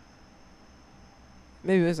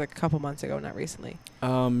 Maybe it was like a couple months ago, not recently.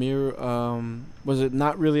 Mirror, was it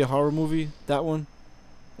not really a horror movie, that one?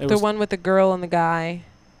 The one with the girl and the guy,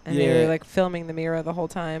 and they Yeah. were like filming the mirror the whole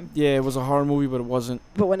time. Yeah, it was a horror movie, but it wasn't.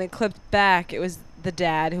 But when it clipped back, it was the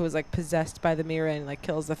dad who was like possessed by the mirror and like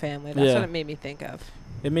kills the family. That's Yeah. what it made me think of.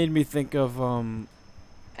 It made me think of And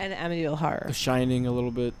Amityville Horror. The Shining a little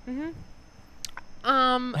bit.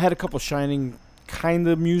 Mm-hmm. It had a couple Shining kind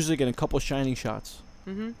of music and a couple Shining shots.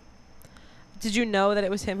 Mm-hmm. Did you know that it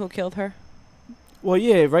was him who killed her? Well,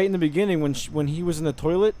 yeah, right in the beginning when he was in the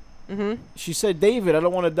toilet, Mm-hmm. she said, "David, I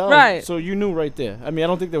don't want to die." Right. So you knew right there. I mean, I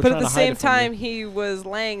don't think they were But trying at the to hide same it from you. time, he was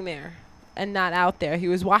laying there and not out there. He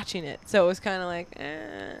was watching it. So it was kind of like,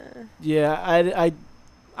 Yeah,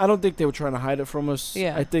 I don't think they were trying to hide it from us.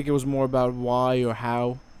 Yeah. I think it was more about why or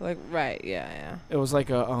how. Like, right, yeah. It was like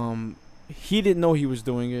a he didn't know he was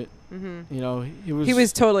doing it. Mm-hmm. He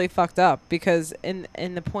was totally fucked up because in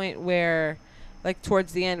the point where, like,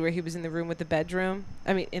 towards the end where he was in the room with the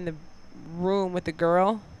in the room with the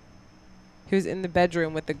girl. He was in the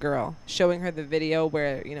bedroom with the girl, showing her the video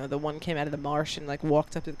where, the one came out of the marsh and, like,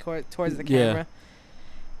 walked up to the towards the camera.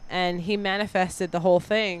 And he manifested the whole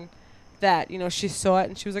thing that, she saw it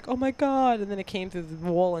and she was like, oh, my God. And then it came through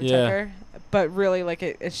the wall and took her. But really, like,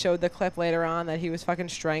 it showed the clip later on that he was fucking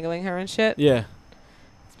strangling her and shit. Yeah.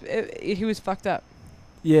 He was fucked up.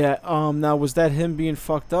 Yeah. Now, was that him being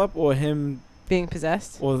fucked up or him... Being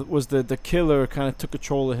possessed? Or was the killer kind of took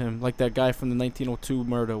control of him, like that guy from the 1902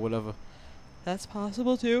 murder, whatever? That's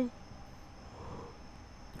possible, too.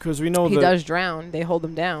 Because we know he does drown. They hold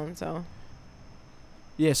him down, so...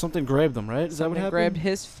 Yeah, something grabbed him, right? Is that what happened? Grabbed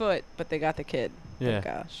his foot, but they got the kid. Yeah. Oh,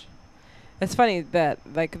 gosh. It's funny that,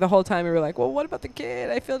 like, the whole time we were like, well, what about the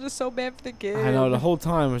kid? I feel just so bad for the kid. I know, the whole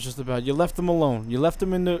time it was just about, you left him alone. You left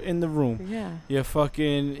him in the room. Yeah. You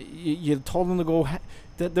fucking, you told him to go,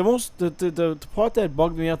 the part that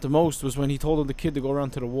bugged me out the most was when he told the kid to go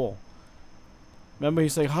around to the wall. Remember,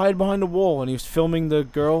 he's like, hide behind the wall, and he was filming the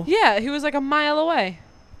girl. Yeah, he was like a mile away.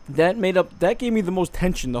 That gave me the most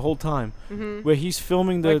tension the whole time. Mm-hmm. Where he's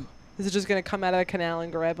filming the... Like, is it just going to come out of the canal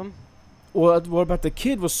and grab him? What about the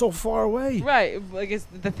kid was so far away? Right, like, is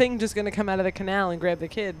the thing just going to come out of the canal and grab the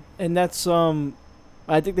kid? And that's,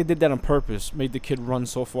 I think they did that on purpose, made the kid run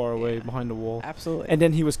so far away behind the wall. Absolutely. And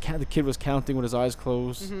then the kid was counting with his eyes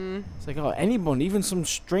closed. Mm-hmm. It's like, oh, anyone, even some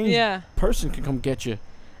strange person can come get you.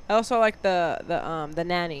 I also like the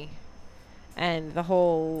nanny, and the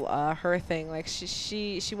whole her thing. Like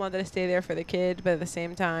she wanted to stay there for the kid, but at the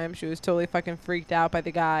same time she was totally fucking freaked out by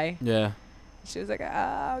the guy. Yeah. She was like,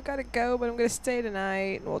 I gotta go, but I'm gonna stay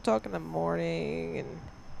tonight, and we'll talk in the morning. And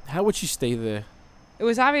how would she stay there? it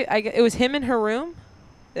was obvious. It was him in her room.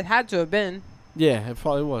 It had to have been. Yeah, it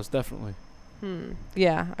probably was, definitely.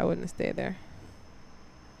 Yeah, I wouldn't have stayed there.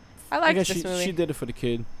 I liked this movie. She did it for the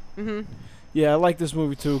kid. Mm-hmm. Yeah, I like this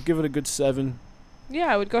movie too. Give it a good 7.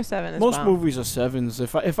 Yeah, I would go 7 as Most well. movies are 7s.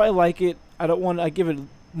 If I like it, I give it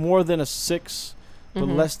more than a 6, but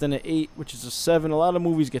less than an 8, which is a 7. A lot of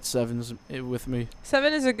movies get 7s with me.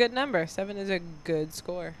 7 is a good number. 7 is a good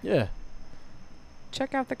score. Yeah.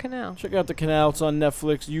 check out The Canal. Check out The Canal. It's on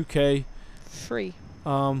Netflix, UK. Free.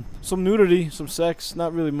 Some nudity, some sex.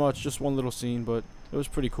 Not really much. Just one little scene, but it was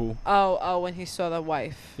pretty cool. Oh, when he saw the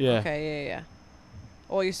wife. Yeah. Okay, yeah.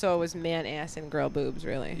 All you saw was man ass and girl boobs,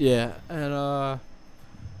 really. Yeah, and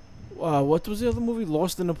what was the other movie?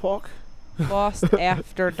 Lost in the Park? Lost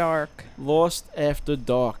After Dark. Lost After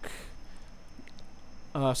Dark.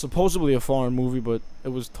 Supposedly a foreign movie, but it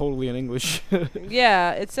was totally in English.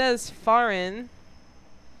 Yeah, it says foreign.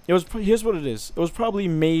 It was. Here's what it is. It was probably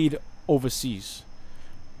made overseas.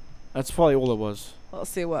 That's probably all it was. Let's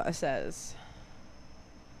see what it says.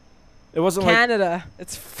 It wasn't Canada.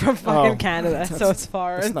 It's from fucking Oh, Canada, so it's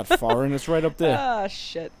foreign. It's not foreign. It's right up there. Ah,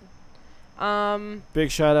 shit.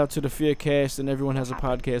 Big shout out to the Fear Cast and Everyone Has a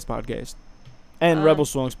Podcast, and Rebel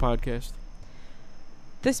Songs podcast.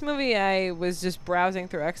 This movie, I was just browsing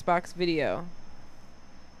through Xbox Video,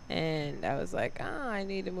 and I was like, I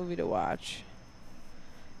need a movie to watch.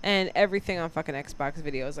 And everything on fucking Xbox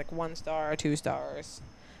Video is like 1 star or 2 stars.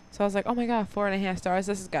 So I was like, oh my god, 4.5 stars.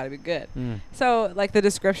 This has got to be good. So like the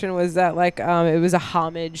description was that like it was a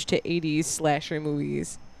homage to 80s slasher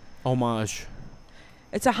movies. Homage.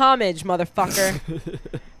 It's a homage, motherfucker.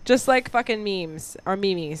 Just like fucking memes or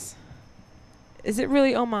memes. Is it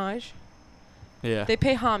really homage? Yeah. They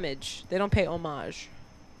pay homage. They don't pay homage.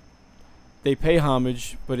 They pay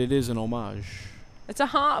homage, but it is an homage. It's a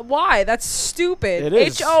why? That's stupid. It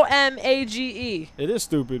is. HOMAGE. It is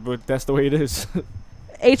stupid, but that's the way it is.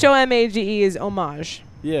 HOMAGE is homage.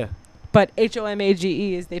 Yeah. But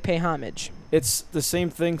HOMAGE is they pay homage. It's the same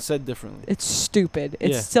thing said differently. It's stupid.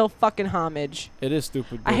 It's Yeah. still fucking homage. It is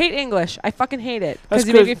stupid. I hate English. I fucking hate it. That's Because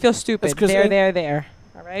you make 'cause- me feel stupid. that's 'cause There.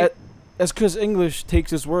 All right? That's because English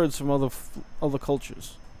takes its words from other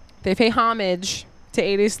cultures. They pay homage to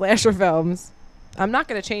 80s slasher films. I'm not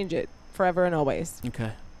going to change it forever and always.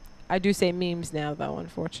 Okay. I do say memes now, though,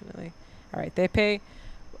 unfortunately. All right. They pay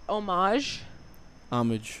homage.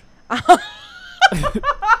 Homage.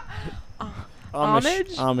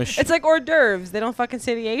 Homage? Amish. It's like hors d'oeuvres. They don't fucking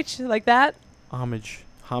say the H like that, homage.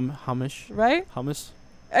 Hamish. right? Hummus.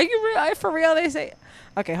 Are you for real? They say.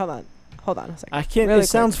 Okay, hold on a second. I can't. Really it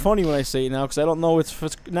sounds quick. funny when I say it now because I don't know.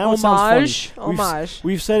 Now it sounds funny. Homage.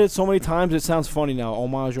 We've said it so many times. It sounds funny now.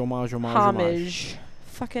 Homage. Homage.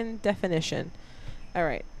 Fucking definition. All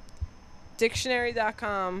right.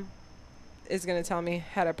 Dictionary.com is gonna tell me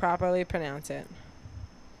how to properly pronounce it.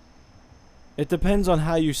 It depends on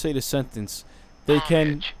how you say the sentence. They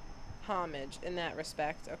can. Homage in that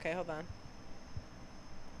respect. Okay, hold on.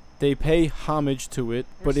 They pay homage to it,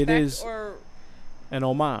 but it Respect is or an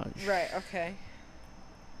homage. right. Okay.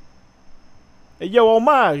 Hey, yo,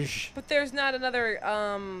 homage. But there's not another.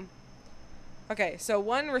 Okay, so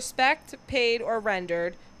 1, respect paid or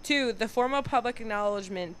rendered. 2, the formal public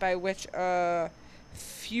acknowledgement by which a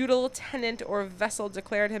feudal tenant or vessel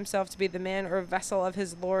declared himself to be the man or vessel of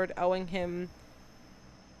his lord, owing him.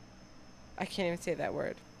 I can't even say that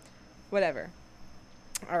word. Whatever.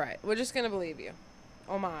 All right, we're just gonna believe you.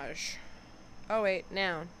 Homage. Oh wait,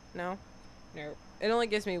 noun. No. It only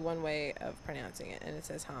gives me one way of pronouncing it, and it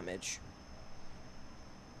says homage.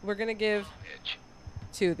 We're gonna give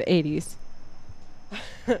to the 80s.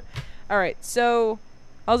 All right, so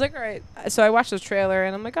I was like, all right. So I watched the trailer,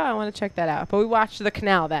 and I'm like, oh, I want to check that out. But we watched The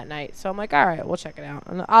Canal that night, so I'm like, all right, we'll check it out.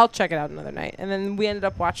 And I'll check it out another night. And then we ended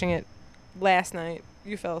up watching it last night.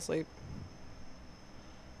 You fell asleep.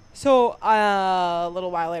 So a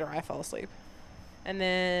little while later, I fell asleep. And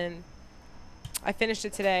then I finished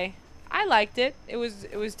it today. I liked it. It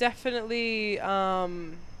was definitely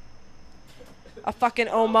a fucking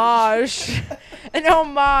homage, an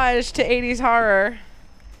homage to 80s horror.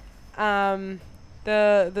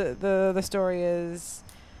 The story is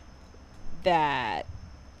that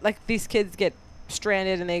like these kids get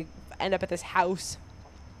stranded and they end up at this house,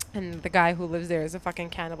 and the guy who lives there is a fucking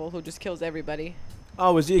cannibal who just kills everybody.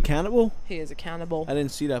 Oh, is he a cannibal? He is a cannibal. I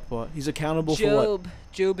didn't see that part. He's accountable for what?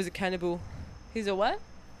 Job is a cannibal. He's a what?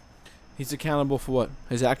 He's accountable for what?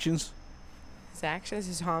 His actions? His actions,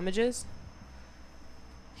 his homages.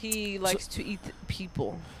 He likes to eat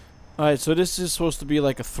people. Alright, so this is supposed to be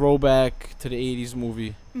like a throwback to the 80s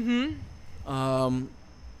movie. Mm-hmm.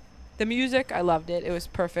 The music, I loved it. It was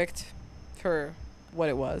perfect for what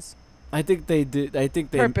it was. I think they did.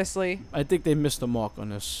 Purposely. I think they missed the mark on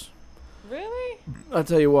this. Really? I'll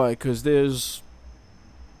tell you why. Because there's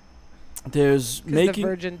Because the making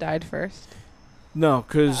virgin died first. no.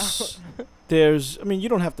 Because there's. I mean, you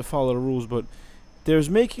don't have to follow the rules, but there's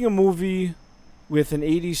making a movie with an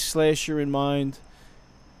 80s slasher in mind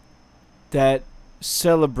that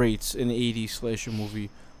celebrates an 80s slasher movie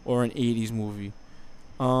or an 80s movie.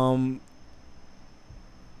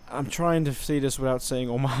 I'm trying to say this without saying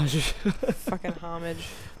homage. Fucking homage.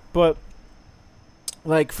 But,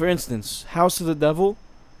 like, for instance, House of the Devil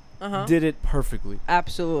Uh-huh. did it perfectly.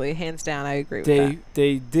 Absolutely. Hands down, I agree with that.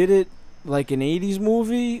 They did it like an 80s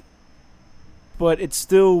movie, but it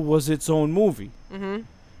still was its own movie. Mm-hmm.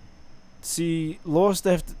 See,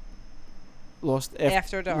 After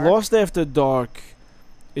Dark. Lost After Dark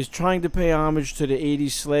is trying to pay homage to the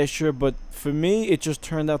 80s slasher, but for me, it just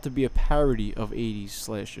turned out to be a parody of 80s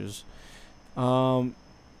slashers.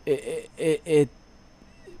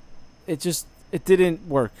 It didn't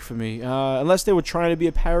work for me, unless they were trying to be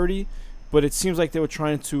a parody, but it seems like they were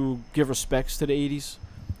trying to give respects to the 80s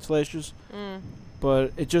slashers,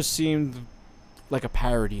 but it just seemed like a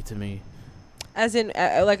parody to me. As in,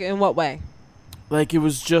 like, in what way? Like, it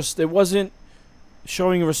wasn't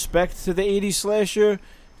showing respect to the 80s slasher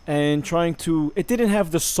and it didn't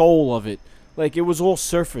have the soul of it. Like, it was all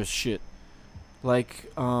surface shit.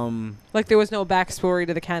 Like, Like, there was no backstory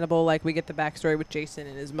to the cannibal, like we get the backstory with Jason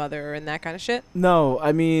and his mother and that kind of shit? no,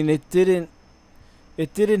 I mean, it didn't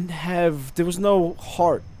have, there was no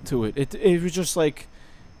heart to it. It was just like,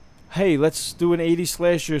 hey, let's do an 80s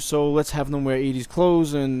slasher, so let's have them wear 80s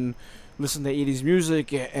clothes and listen to 80s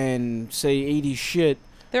music and say 80s shit.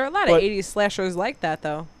 There are a lot But- of 80s slashers like that,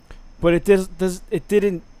 though. But it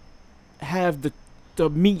didn't have the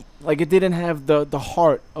meat. Like, it didn't have the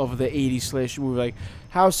heart of the 80s slasher movie. Like,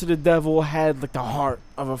 House of the Devil had, like, the heart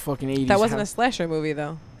of a fucking 80s. That wasn't a slasher movie,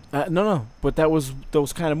 though. No. But that was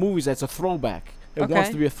those kind of movies. That's a throwback. It wants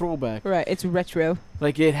Okay. to be a throwback. Right, it's retro.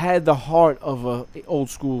 Like, it had the heart of a old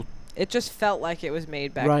school. It just felt like it was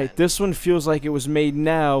made back Right. then. This one feels like it was made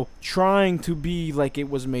now, trying to be like it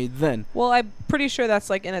was made then. Well, I'm pretty sure that's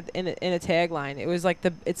like in a tagline. It was like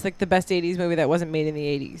it's like the best 80s movie that wasn't made in the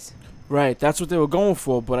 80s. Right. That's what they were going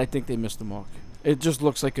for, but I think they missed the mark. It just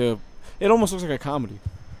looks like it almost looks like a comedy.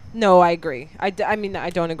 No, I agree. I mean, I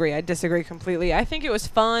don't agree. I disagree completely. I think it was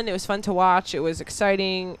fun. It was fun to watch. It was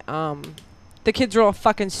exciting. The kids were all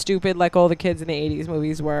fucking stupid like all the kids in the 80s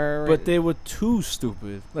movies were. But they were too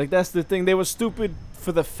stupid. Like, that's the thing. They were stupid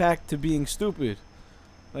for the fact of being stupid.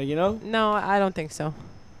 Like, you know? No, I don't think so.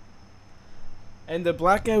 And the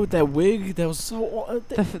black guy with that wig, that was so...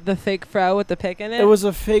 The fake fro with the pick in it? It was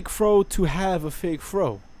a fake fro to have a fake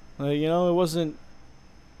fro. Like, you know, it wasn't...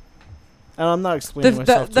 And I'm not explaining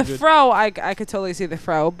myself too the good. fro, I could totally see the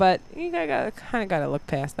fro, but you kind of got to look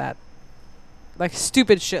past that. Like,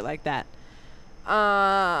 stupid shit like that.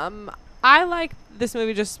 I liked this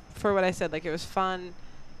movie just for what I said. Like, it was fun,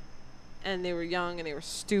 and they were young, and they were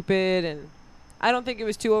stupid, and I don't think it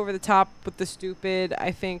was too over the top with the stupid.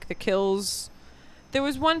 I think the kills... There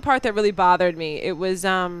was one part that really bothered me. It was,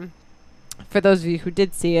 for those of you who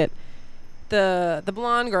did see it, the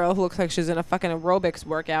blonde girl who looks like she's in a fucking aerobics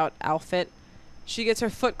workout outfit, she gets her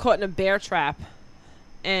foot caught in a bear trap,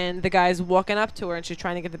 and the guy's walking up to her, and she's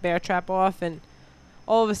trying to get the bear trap off, and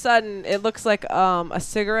all of a sudden, it looks like a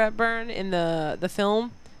cigarette burn in the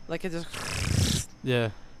film. Like, it just...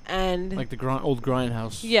 Yeah. And... Like the old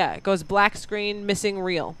grindhouse. Yeah, it goes black screen, missing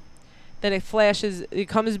reel. Then it flashes, it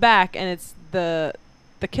comes back, and it's the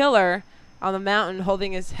killer on the mountain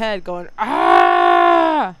holding his head going,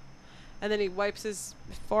 ah! And then he wipes his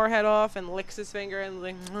forehead off and licks his finger and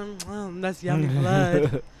like, that's young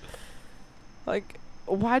blood. Like,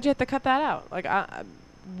 why'd you have to cut that out? Like,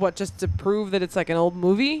 what, just to prove that it's like an old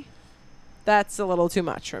movie? That's a little too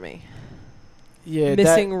much for me. Yeah,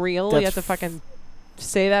 Missing reel, you that's have to fucking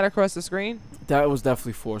say that across the screen? that was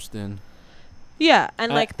definitely forced in. Yeah,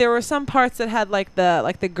 and like there were some parts that had like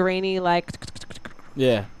the grainy like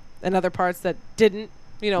Yeah. and other parts that didn't.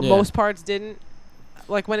 You know, Yeah. most parts didn't.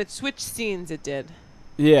 Like when it switched scenes, it did.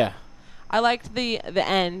 Yeah. I liked the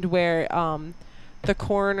end where the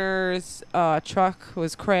coroner's truck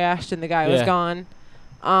was crashed and the guy was Yeah. gone.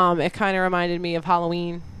 It kind of reminded me of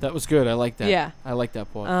Halloween. That was good. I like that. Yeah. I like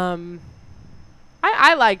that part.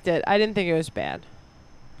 I liked it. I didn't think it was bad.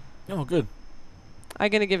 Oh, good. I'm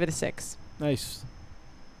gonna give it a 6. Nice.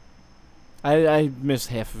 I missed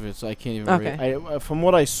half of it, so I can't even rate. Okay. From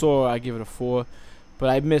what I saw, I give it a 4, but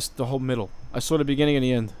I missed the whole middle. I saw the beginning and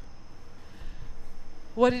the end.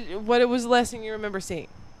 What was the last thing you remember seeing?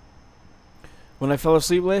 When I fell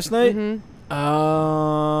asleep last night, Mm-hmm.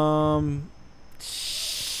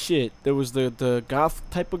 shit. There was the goth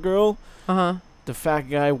type of girl, Uh-huh. the fat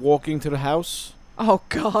guy walking to the house, Oh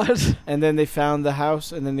God. and then they found the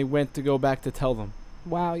house, and then they went to go back to tell them.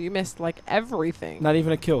 Wow, you missed like everything. Not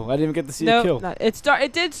even a kill. I didn't even get to see a No, kill.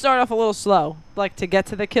 it did start off a little slow, like to get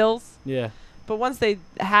to the kills. Yeah. But once they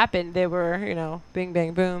happened, they were, bing,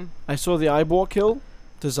 bang, boom. I saw the eyeball kill,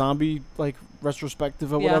 the zombie like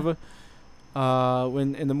retrospective or Yeah. whatever.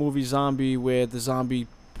 when in the movie Zombie, where the zombie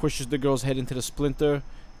pushes the girl's head into the splinter.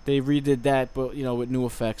 They redid that, but with new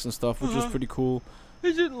effects and stuff, which was pretty cool.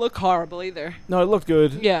 It didn't look horrible either. No, it looked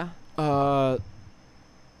good. Yeah. But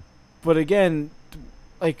again,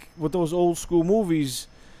 like with those old school movies,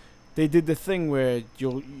 they did the thing where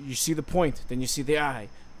you see the point, then you see the eye,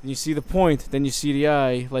 then you see the point, then you see the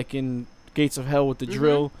eye, like in Gates of Hell with the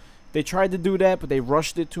drill. They tried to do that, but they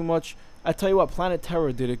rushed it too much. I tell you what, Planet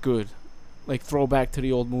Terror did it good, like throwback to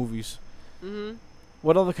the old movies.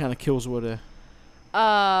 What other kind of kills were there?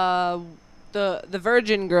 The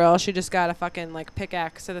virgin girl, she just got a fucking like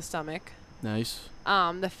pickaxe to the stomach. Nice.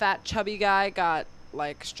 The fat chubby guy got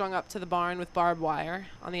like strung up to the barn with barbed wire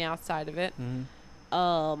on the outside of it.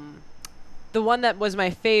 The one that was my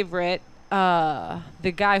favorite,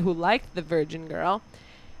 the guy who liked the virgin girl,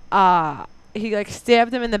 he like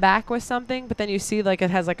stabbed him in the back with something, but then you see like it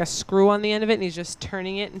has like a screw on the end of it, and he's just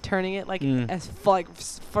turning it like as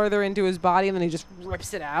further into his body, and then he just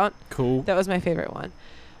rips it out. Cool. That was my favorite one.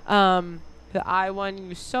 The eye one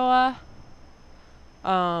you saw.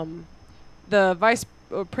 The vice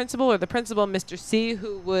principal or the principal, Mr. C,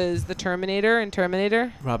 who was the Terminator in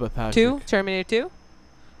Terminator. Robert Patrick. Terminator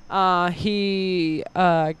 2. He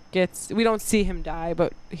gets. We don't see him die,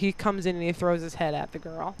 but he comes in and he throws his head at the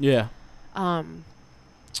girl. Yeah. How'd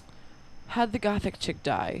the gothic chick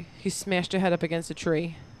die? He smashed her head up against a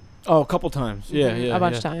tree. Oh, a couple times. Yeah, a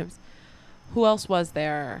bunch of times. Who else was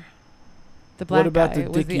there? The black guy. What about the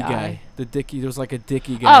was Dicky the guy? eye. The Dicky. There was like a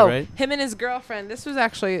Dicky guy, right? Him and his girlfriend. This was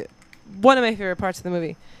actually one of my favorite parts of the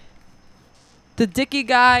movie. The Dicky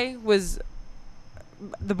guy was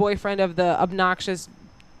the boyfriend of the obnoxious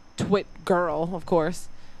twit girl, of course,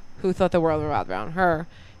 who thought the world revolved around her.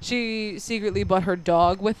 She secretly brought her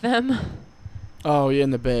dog with them. Oh, yeah,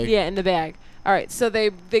 in the bag. Yeah, in the bag. All right, so they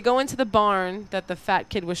go into the barn that the fat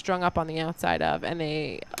kid was strung up on the outside of, and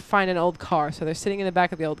they find an old car. So they're sitting in the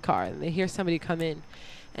back of the old car, and they hear somebody come in.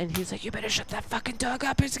 And he's like, you better shut that fucking dog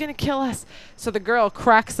up. It's going to kill us. So the girl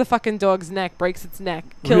cracks the fucking dog's neck, breaks its neck,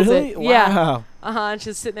 kills Really? it. Wow. Yeah. And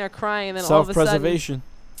she's sitting there crying, and then all of a sudden, Self-preservation.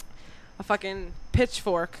 a fucking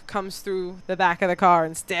pitchfork comes through the back of the car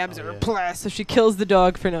and stabs her. yeah. Blah. So she kills the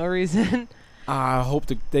dog for no reason. I hope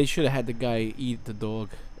they should have had the guy eat the dog.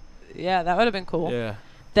 Yeah, that would have been cool. Yeah.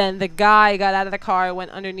 Then the guy got out of the car,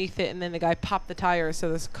 went underneath it, and then the guy popped the tires, so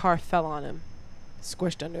this car fell on him.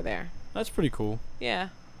 Squished under there. That's pretty cool. Yeah.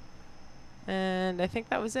 And I think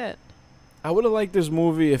that was it. I would have liked this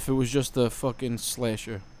movie if it was just a fucking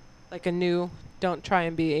slasher. Like a new, don't try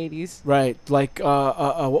and be 80s. Right. Like,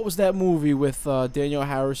 what was that movie with Daniel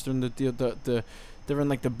Harrison? They're in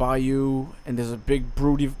like the bayou, and there's a big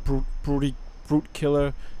brute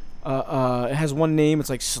killer. It has one name. It's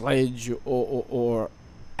like Sledge or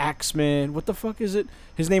Axeman. What the fuck is it?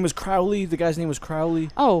 His name was Crowley. The guy's name was Crowley.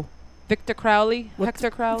 Oh, Victor Crowley? Hector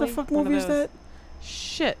What Crowley? the fuck One of movie is those. that?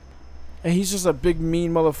 Shit. And he's just a big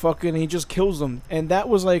mean motherfucker, and he just kills them. And that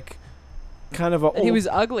was like kind of a. And he was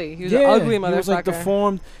ugly. He was an ugly motherfucker. He was like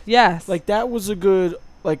deformed. Yes. Like that was a good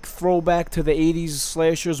like throwback to the 80s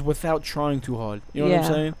slashers without trying too hard. You know what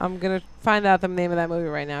I'm saying? I'm going to find out the name of that movie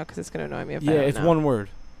right now because it's going to annoy me if I don't Yeah, it's know. one word.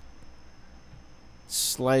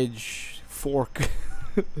 Sledge, fork,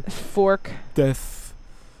 Fork. death.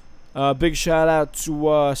 Big shout out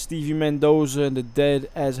to Stevie Mendoza and the Dead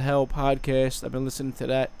as Hell podcast. I've been listening to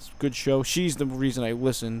that. It's a good show. She's the reason I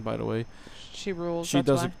listen, by the way. She rules. She that's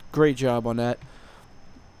does why. a great job on that.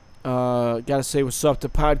 Gotta say what's up to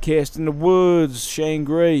Podcast in the Woods. Shane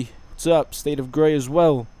Gray. What's up? State of Gray as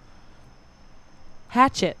well.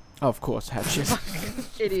 Hatchet. Oh, of course, Hatchet.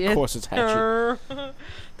 Idiot. Of course it's Hatchet.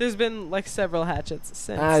 There's been like several Hatchets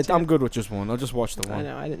since. I'm good with just one. I'll just watch the I one.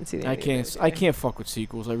 know. I didn't see the I other can't. either. I can't fuck with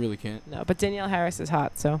sequels. I really can't. No, but Danielle Harris is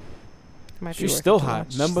hot, so. it might be She's worth still it to hot.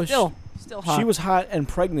 watch. Remember, Still hot. She was hot and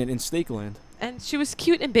pregnant in Snakeland. And she was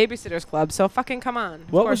cute in Babysitter's Club, so fucking come on.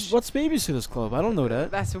 Of course What's Babysitter's Club? I don't know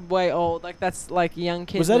that. That's way old. Like that's like young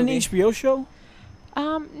kids. Was that movie. an HBO show?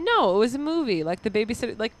 No, it was a movie. Like the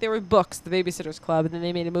babysitter, like there were books, The Babysitter's Club, and then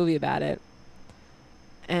they made a movie about it.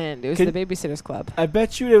 And it was The Babysitter's Club. I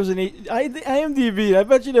bet you there was IMDb. I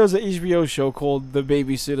bet you there was an HBO show called The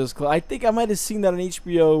Babysitter's Club. I think I might have seen that on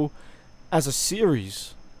HBO as a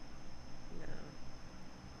series.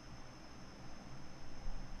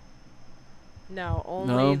 No,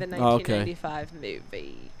 only No? the Oh, okay. 1995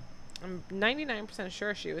 movie. I'm 99%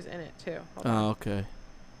 sure she was in it too. Hold on. Oh, okay.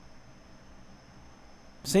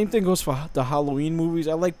 Same thing goes for the Halloween movies.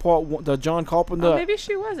 I like part one, the John Carpenter. Oh, maybe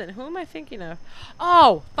she wasn't. Who am I thinking of?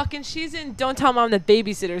 Oh, fucking she's in Don't Tell Mom That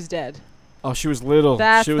Babysitter's Dead. Oh, she was little.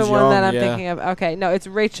 That's she the was one young, that I'm yeah. thinking of. Okay, no, it's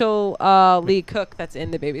Rachel Lee Cook that's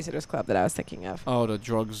in the Babysitters Club that I was thinking of. Oh, the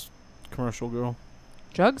drugs commercial girl.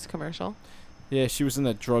 Drugs commercial. Yeah, she was in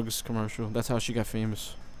that drugs commercial. That's how she got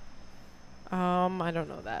famous. I don't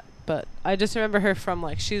know that, but I just remember her from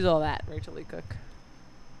like She's All That, Rachel Lee Cook.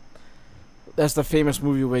 That's the famous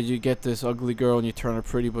movie where you get this ugly girl and you turn her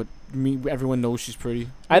pretty, but everyone knows she's pretty. Yeah,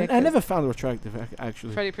 I 'cause never found her attractive,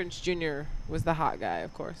 actually. Freddie Prinze Jr. was the hot guy,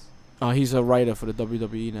 of course. He's a writer for the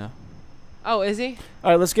WWE now. Oh, is he?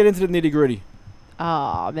 All right, let's get into the nitty gritty.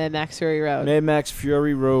 Oh, Mad Max Fury Road. Mad Max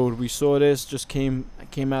Fury Road. We saw this, just came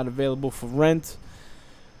out available for rent.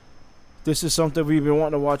 This is something we've been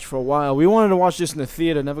wanting to watch for a while. We wanted to watch this in the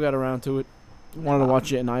theater, never got around to it. Wanted to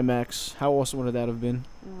watch it in IMAX. How awesome would that have been?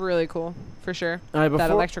 Really cool, for sure. All right, That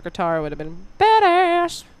before, electric guitar would have been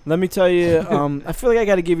badass. let me tell you, I feel like I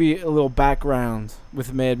got to give you a little background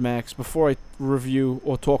with Mad Max before I review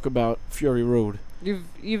or talk about Fury Road.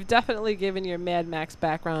 You've definitely given your Mad Max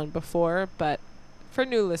background before, but for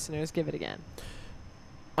new listeners, give it again.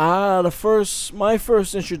 My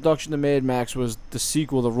first introduction to Mad Max was the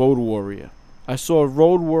sequel, The Road Warrior. I saw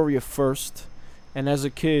Road Warrior first, and as a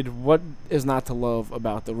kid, what is not to love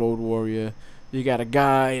about The Road Warrior? You got a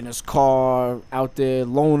guy in his car out there,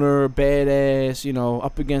 loner, badass,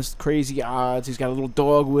 up against crazy odds. He's got a little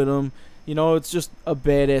dog with him. It's just a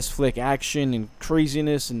badass flick, action and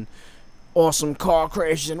craziness and awesome car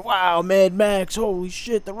crashes and wow, Mad Max, holy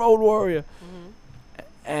shit, The Road Warrior.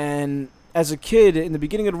 And as a kid, in the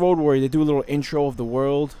beginning of The Road Warrior, they do a little intro of the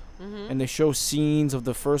world, and they show scenes of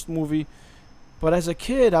the first movie. But as a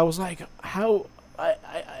kid, I was like, I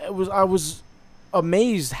was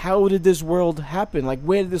amazed. How did this world happen? Like,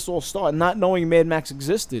 where did this all start? Not knowing Mad Max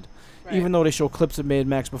existed, Right. even though they show clips of Mad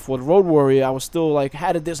Max before The Road Warrior, I was still like,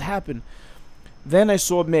 how did this happen? Then I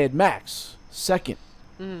saw Mad Max second,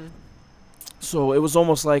 so it was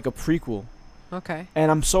almost like a prequel. Okay. And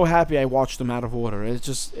I'm so happy I watched them out of order.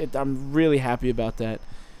 I'm really happy about that.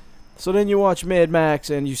 So then you watch Mad Max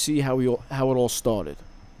and you see how it all started.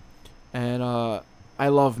 And I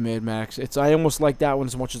love Mad Max. I almost like that one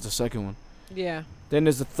as much as the second one. Yeah. Then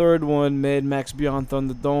there's the third one, Mad Max Beyond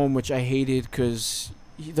Thunderdome, which I hated because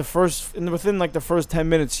within like the first 10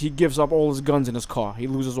 minutes, he gives up all his guns in his car. He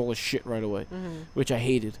loses all his shit right away, which I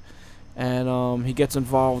hated. And he gets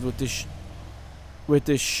involved with this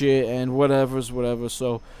shit and whatever.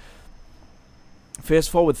 So fast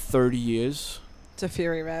forward 30 years To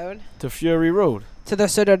Fury Road. to Fury Road, To the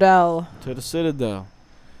Citadel. to the Citadel,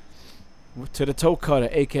 to the Toe Cutter,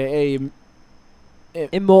 a.k.a.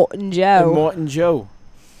 Immortan Joe. Martin Joe.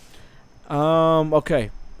 Okay.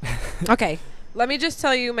 Okay, let me just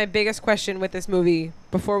tell you my biggest question with this movie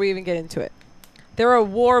before we even get into it. There are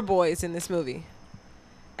war boys in this movie.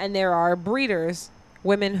 And there are breeders,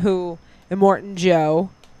 women who Immortan Joe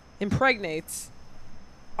impregnates.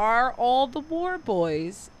 Are all the war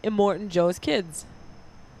boys Immortan Joe's kids?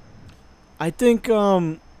 I think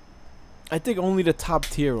only the top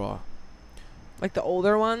tier are. Like the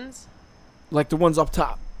older ones? Like the ones up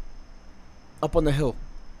top. Up on the hill.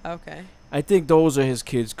 Okay. I think those are his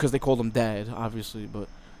kids because they called him dad, obviously, but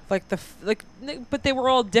But they were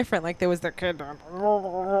all different. Like there was their kid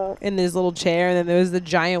in this little chair, and then there was the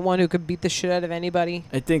giant one who could beat the shit out of anybody.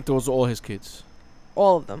 I think those are all his kids.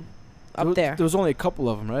 All of them, up there. There was only a couple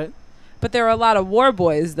of them, right? But there are a lot of war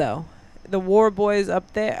boys, though. The war boys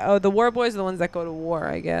up there. Oh, the war boys are the ones that go to war,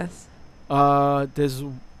 I guess.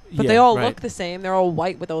 But they all look the same. They're all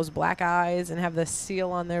white with those black eyes and have the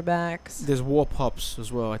seal on their backs. There's war pups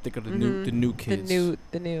as well. I think of the new kids.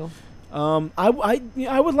 The new.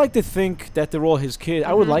 I would like to think that they're all his kids.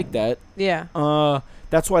 I would like that. Yeah.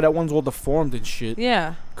 That's why that one's all deformed and shit.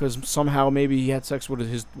 Yeah. Because somehow maybe he had sex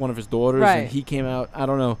with one of his daughters, Right. and he came out. I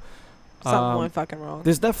don't know. Something went fucking wrong.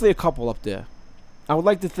 There's definitely a couple up there. I would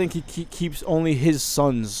like to think he keeps only his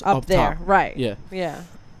sons up there. top. Right. Yeah. Yeah.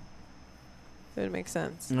 It would make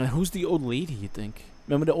sense. Who's the old lady, you think?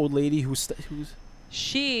 Remember the old lady who's...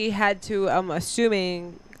 She had to, I'm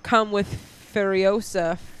assuming, come with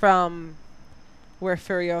Furiosa from where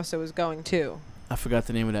Furiosa was going to. I forgot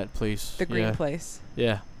the name of that place. The green place.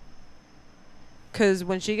 Yeah. Because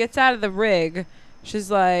when she gets out of the rig, she's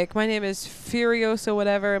like, my name is Furiosa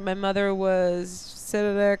whatever. My mother was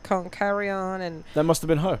Senator Concarion. And, That must have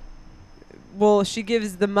been her. well, she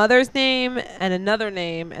gives the mother's name and another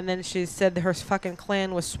name. And then she said that her fucking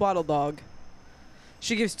clan was Swaddle Dog.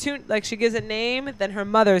 She gives she gives a name, then her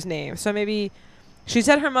mother's name. So maybe... She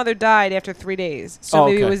said her mother died after 3 days. So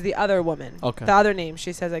maybe it was the other woman. Okay. The other name,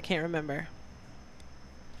 she says, I can't remember.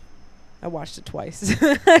 I watched it twice.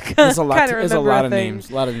 There's a lot of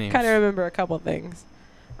names. A lot of names. Kind of remember a couple things.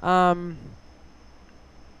 So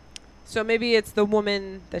maybe it's the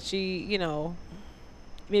woman that she,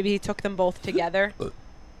 maybe he took them both together.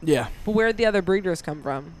 Yeah. But where'd the other breeders come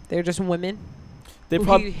from? They're just women They who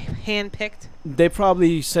probably he handpicked. they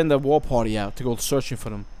probably send a war party out to go searching for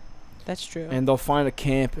them, That's true. and they'll find a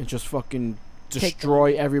camp and just fucking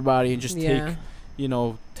destroy everybody and just Yeah.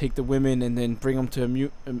 take the women and then bring them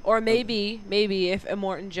to Or maybe if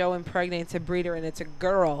Immortan Joe impregnates a breeder and it's a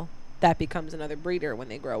girl, that becomes another breeder when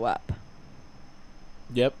they grow up.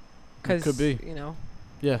 Yep. Because, Could be.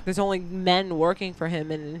 Yeah. there's only men working for him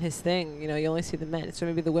and in his thing. You only see the men. So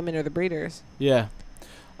maybe the women are the breeders. Yeah.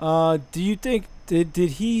 Do you think did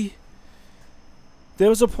he? There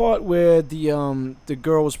was a part where the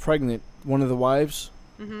girl was pregnant, one of the wives,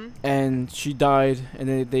 Mm-hmm. and she died, and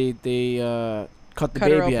they cut the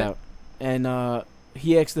Cut her baby open. out, and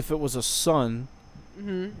he asked if it was a son,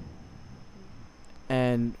 Mm-hmm.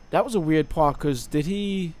 and that was a weird part because did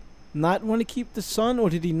he not want to keep the son, or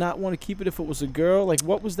did he not want to keep it if it was a girl? Like,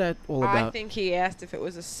 what was that all about? I think he asked if it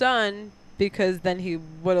was a son because then he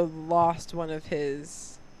would have lost one of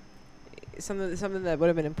his something that would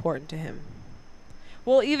have been important to him.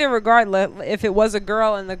 Well, either regardless, if it was a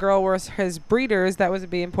girl and the girl was his breeders, that would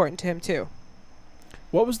be important to him too.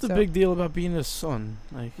 What was the So- big deal about being a son?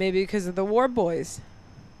 Like, Maybe because of the war boys.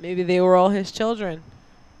 Maybe they were all his children.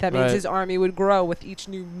 That means Right. his army would grow with each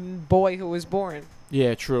new boy who was born,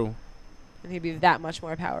 yeah, true. and he'd be that much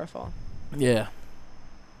more powerful. Yeah.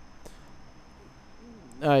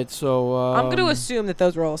 All right, so I'm going to assume that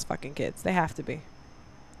those were all his fucking kids. They have to be.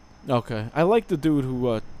 Okay, I like the dude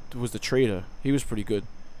who was the traitor. He was pretty good.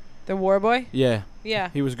 The war boy? Yeah, Yeah.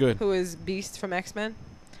 he was good. Who is Beast from X-Men?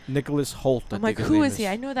 Nicholas Holt. I I'm think like, his who name is he?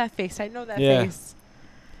 I know that face. I know that Yeah. face.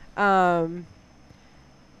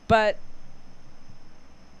 But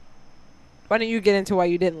why don't you get into why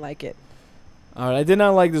you didn't like it? All right, I did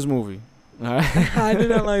not like this movie. All right, I did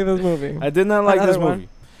not like this movie. I did not like this Another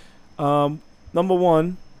one. movie. Number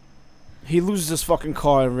one, he loses his fucking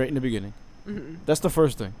car right in the beginning. Mhm. That's the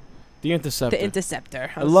first thing. The Interceptor. The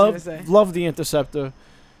Interceptor. I was gonna say. love the Interceptor.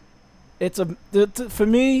 It's for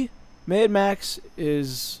me, Mad Max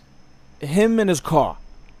is him and his car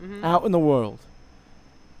Mhm. out in the world.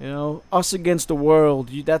 Us against the world.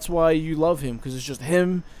 That's why you love him, because it's just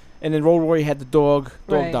him. And then Road Warrior had the dog.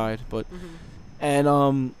 Dog Right. died, but Mhm.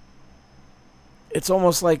 and it's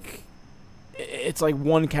almost like it's like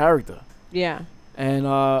one character. Yeah. And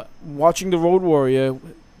watching the Road Warrior,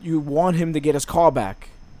 you want him to get his car back.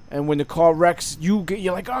 And when the car wrecks, you're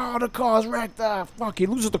like, oh, the car's wrecked. Ah, fuck. He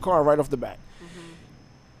loses the car right off the bat.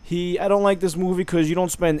 I don't like this movie because you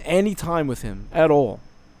don't spend any time with him at all.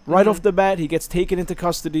 Right Mhm. off the bat, he gets taken into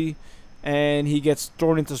custody, and he gets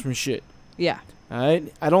thrown into some shit. Yeah. All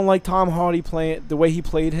right? I don't like Tom Hardy playing the way he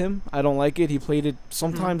played him. I don't like it. He played it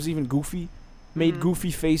sometimes even goofy. Made Mhm.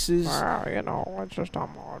 goofy faces. It's just Tom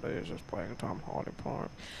Hardy. It's just playing a Tom Hardy part.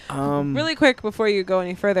 Really quick before you go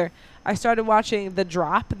any further, I started watching The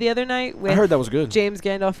Drop the other night I with heard that was good. James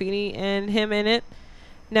Gandolfini and him in it.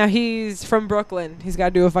 Now he's from Brooklyn. He's got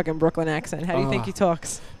to do a fucking Brooklyn accent. How do you think he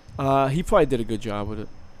talks? He probably did a good job with it.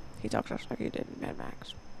 He talks just like he did in Mad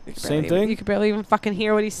Max. Same thing? You could barely even fucking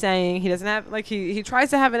hear what he's saying. He doesn't have he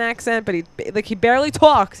tries to have an accent, but he barely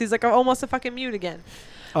talks. He's like almost a fucking mute again.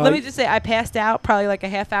 Let me just say, I passed out probably like a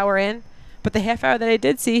half hour in, but the half hour that I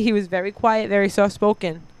did see, he was very quiet, very soft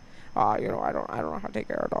spoken. I don't know how to take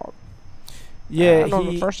care of a dog. Yeah, I don't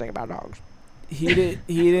know the first thing about dogs. he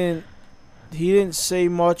didn't say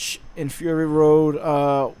much in Fury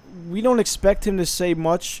Road. We don't expect him to say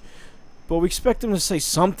much, but we expect him to say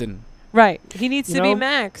something. Right. He needs You to be know?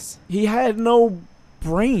 Max. He had no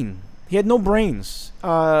brain. He had no brains.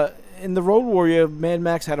 In the Road Warrior, Mad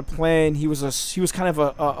Max had a plan. He was kind of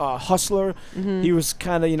a hustler. Mm-hmm. He was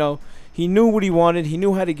kind of, he knew what he wanted. He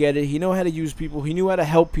knew how to get it. He knew how to use people. He knew how to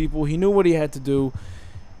help people. He knew what he had to do.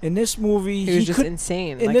 In this movie, He was just could,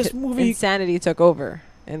 insane. in Like, this movie- insanity took over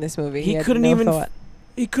in this movie. he had couldn't no even thought.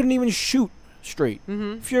 he couldn't even shoot straight.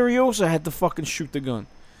 Mm-hmm. Furiosa had to fucking shoot the gun.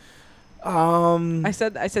 I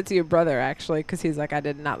said to your brother actually, because he's like, I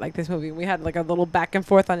did not like this movie. We had like a little back and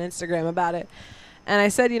forth on Instagram about it, and I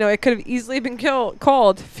said, it could have easily been called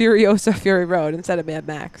Furiosa Fury Road instead of Mad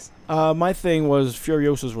Max. My thing was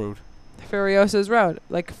Furiosa's Road. Furiosa's Road,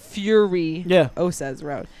 like Fury Yeah. Osa's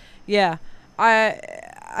Road. Yeah,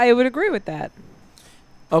 I would agree with that.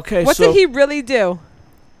 Okay. What so, did he really do?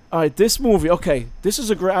 All right, this movie. Okay, this is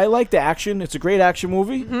a great. I like the action. It's a great action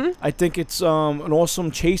movie. Mm-hmm. I think it's an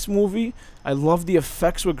awesome chase movie. I love the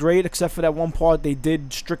effects were great, except for that one part they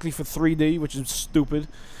did strictly for 3D, which is stupid.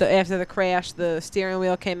 After the crash, the steering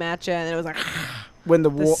wheel came at you, and it was like When the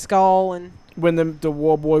the skull and when the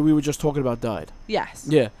war boy we were just talking about died. Yes.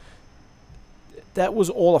 Yeah. That was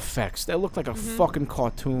all effects. That looked like a fucking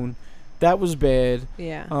cartoon. That was bad.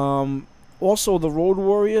 Yeah. Also, the Road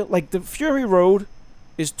Warrior, like the Fury Road,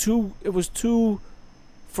 is too. It was too,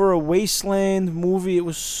 for a wasteland movie. It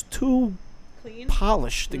was too Clean.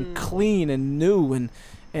 polished and clean and new and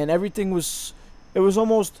everything was. It was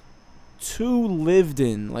almost too lived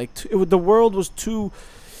in. Like the world was too.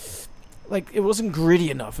 Like it wasn't gritty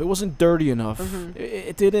enough. It wasn't dirty enough.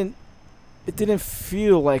 It didn't. It didn't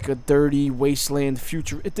feel like a dirty wasteland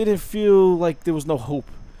future. It didn't feel like there was no hope.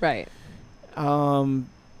 Right.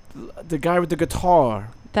 The guy with the guitar,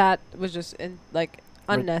 That was just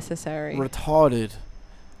unnecessary. retarded,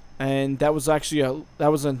 and that was actually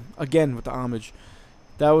again with the homage.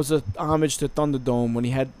 That was a homage to Thunderdome when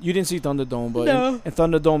he had. You didn't see Thunderdome, but No. in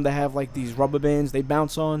Thunderdome they have like these rubber bands they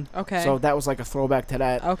bounce on. Okay. So that was like a throwback to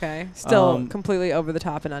that. Okay. Still Um, completely over the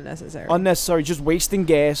top and unnecessary. Unnecessary, just wasting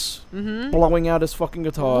gas, blowing out his fucking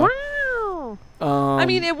guitar. Wow. Um, I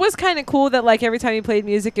mean, it was kind of cool that like every time he played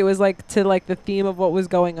music, it was like to like the theme of what was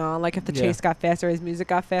going on. Like if the Yeah. chase got faster, his music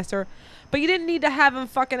got faster. But you didn't need to have him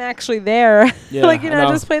fucking actually there. Yeah, like I know.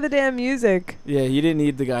 just play the damn music. yeah, you didn't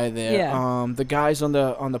need the guy there. Yeah. The guys on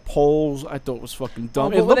the poles, I thought was fucking Oh,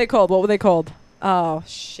 dumb. what were they called? What were they called? Oh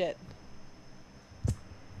shit.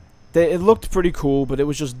 It looked pretty cool, but it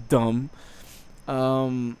was just dumb.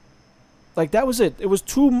 Like that was it. It was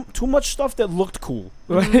too much stuff that looked cool.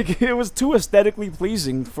 Like it was too aesthetically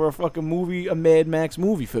pleasing for a fucking movie, a Mad Max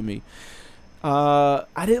movie for me. I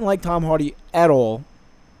didn't like Tom Hardy at all.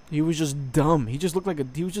 He was just dumb. He just looked like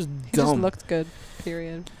he was just He dumb. just looked good.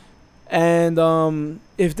 Period. And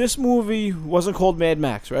if this movie wasn't called Mad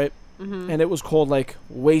Max, right, and it was called like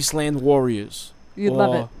Wasteland Warriors, You'd or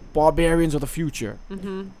love it. Barbarians of the Future,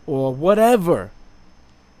 or whatever,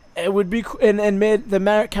 it would be.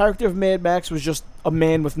 The character of Mad Max was just a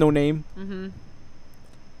man with no name.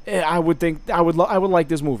 I would think I would like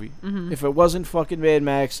this movie if it wasn't fucking Mad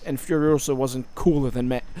Max and Furiosa wasn't cooler than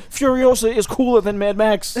Furiosa is cooler than Mad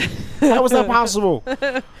Max. How is that possible?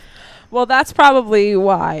 Well, that's probably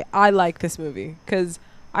why I like this movie, because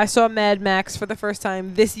I saw Mad Max for the first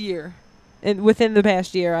time this year. And within the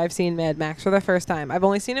past year, I've seen Mad Max for the first time. I've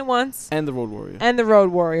only seen it once. And the Road Warrior. And The Road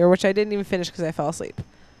Warrior, which I didn't even finish because I fell asleep.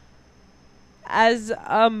 As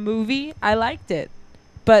a movie, I liked it.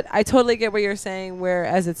 But I totally get what you're saying,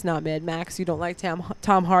 whereas it's not Mad Max. You don't like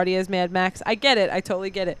Tom Hardy as Mad Max. I get it. I totally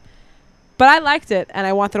get it. But I liked it, and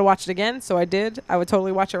I wanted to watch it again, so I did. I would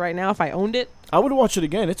totally watch it right now if I owned it. I would watch it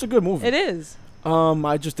again. It's a good movie. It is.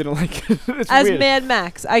 I just didn't like it. It's As weird. Mad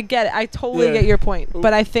Max, I get it. I totally Yeah. get your point.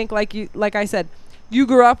 But I think, like I said, you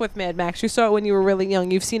grew up with Mad Max. You saw it when you were really young.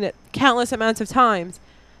 You've seen it countless amounts of times.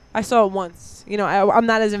 I saw it once. You know, I'm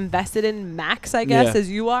not as invested in Max, I guess, Yeah. as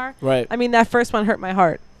you are. Right. I mean, that first one hurt my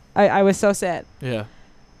heart. I was so sad. Yeah.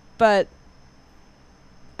 But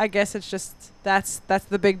I guess it's just that's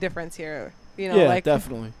the big difference here. You know, Yeah, like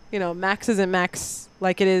definitely. you know, Max isn't Max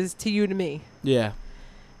like it is to you to me. Yeah.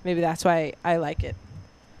 Maybe that's why I like it.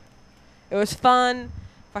 It was fun.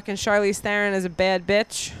 Fucking Charlize Theron is a bad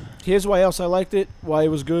bitch. Here's why else I liked it. Why it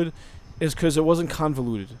was good, is because it wasn't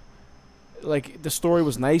convoluted. Like the story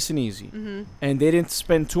was nice and easy, and they didn't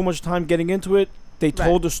spend too much time getting into it. They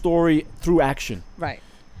told the story through action. Right.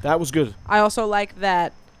 That was good. I also like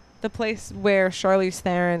that the place where Charlize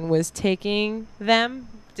Theron was taking them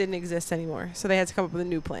didn't exist anymore, so they had to come up with a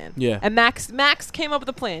new plan. Yeah. And Max came up with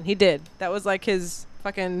a plan. He did. That was like his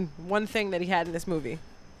fucking one thing that he had in this movie.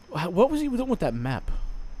 What was he doing with that map?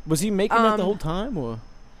 Was he making that the whole time, or?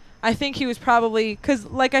 I think he was probably, because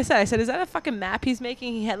like I said, is that a fucking map he's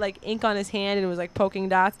making? He had like ink on his hand and it was like poking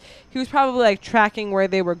dots. He was probably like tracking where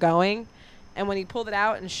they were going. And when he pulled it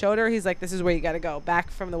out and showed her, he's like, this is where you got to go,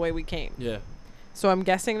 back from the way we came. Yeah. So I'm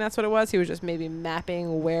guessing that's what it was. He was just maybe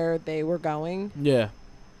mapping where they were going. Yeah.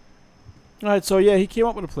 All right, so yeah, he came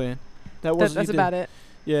up with a plan. That's about it.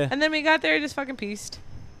 Yeah. And then we got there, he just fucking pieced.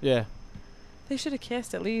 Yeah. They should have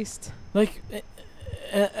kissed at least. Like,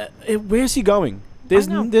 where's he going? There's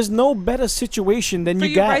know. there's no better situation than For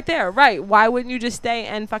you you got. right there, right. Why wouldn't you just stay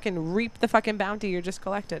and fucking reap the fucking bounty you just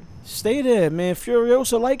collected? Stay there, man.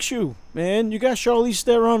 Furiosa likes you, man. You got Charlize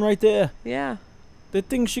Theron right there. Yeah. The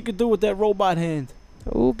things she could do with that robot hand.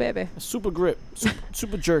 Ooh, baby. A super grip.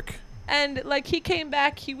 Super jerk. And, like, he came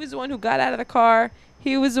back. He was the one who got out of the car.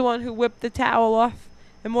 He was the one who whipped the towel off.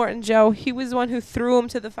 And Morton Joe, he was the one who threw him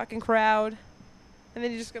to the fucking crowd. And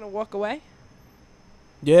then you're just going to walk away?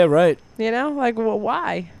 Yeah, right. You know? Like, well,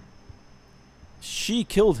 why? She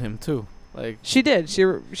killed him, too. Like, She did.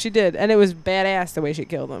 She did. And it was badass the way she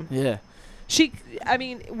killed him. yeah. I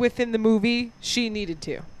mean, within the movie, she needed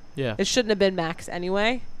to. Yeah. It shouldn't have been Max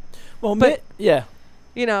anyway. Well, but- yeah,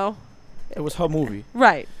 You know, it was her movie.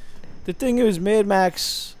 right? The thing is, Mad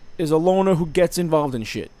Max is a loner who gets involved in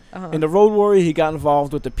shit. Uh-huh. In The Road Warrior, he got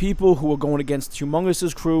involved with the people who were going against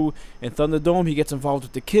Humongous's crew. In Thunderdome, he gets involved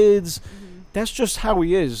with the kids. That's just how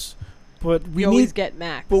he is. But we you always need, get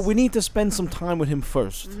Max. but we need to spend some time with him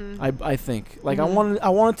 1st. I think. Like Mhm. I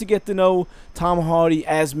wanted to get to know Tom Hardy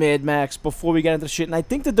as Mad Max before we got into the shit, and I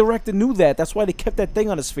think the director knew that. That's why they kept that thing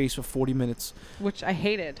on his face for 40 minutes. which I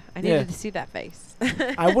hated. I Yeah. needed to see that face.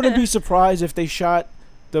 I wouldn't be surprised if they shot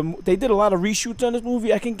they did a lot of reshoots on this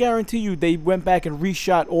movie. I can guarantee you they went back and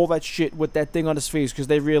reshot all that shit with that thing on his face because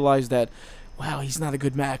they realized that, wow, he's not a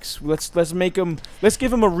good Max. Let's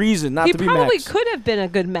give him a reason not He to be probably Max. could have been a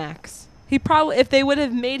good Max. He probably, if they would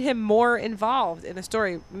have made him more involved in the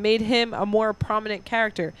story, made him a more prominent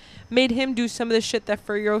character, made him do some of the shit that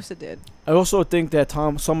Furiosa did. I also think that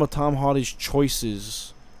some of Tom Hardy's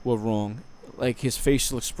choices were wrong, like his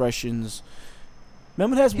facial expressions.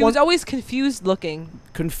 Remember that He was always confused looking,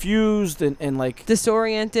 confused and like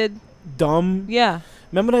disoriented. dumb. Yeah.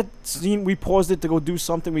 Remember that scene? We paused it to go do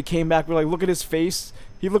something. We came back. We're like, look at his face.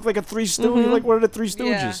 He looked like a Three Stooges, Mhm. like one of the Three Stooges.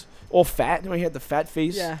 Yeah. All fat. You know, he had the fat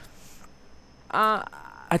face. Yeah.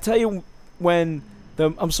 I tell you,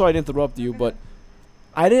 I'm sorry to interrupt you, but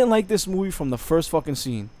I didn't like this movie from the first fucking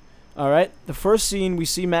scene. All right, the first scene we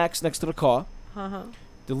see Max next to the car. Uh-huh.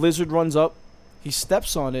 The lizard runs up. He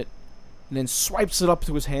steps on it, and then swipes it up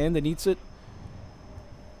to his hand and eats it.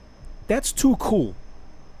 That's too cool.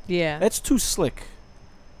 Yeah. That's too slick.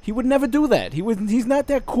 He would never do that. He's not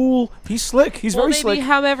that cool. He's slick. He's well, very maybe slick.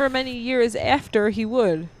 however many years after he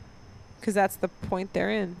would, because that's the point they're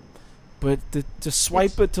in. But to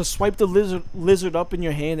swipe the lizard up in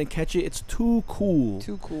your hand and catch it, it's too cool.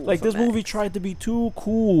 Too cool. Like for this movie Max. tried to be too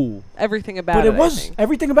cool. Everything about But it. it was.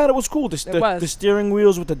 Everything about it was cool. was. The steering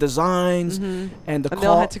wheels with the designs Mm-hmm. and the And they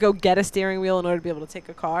all car. had to go get a steering wheel in order to be able to take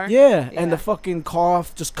a car. Yeah, and Yeah. the fucking car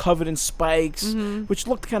just covered in spikes, Mhm. which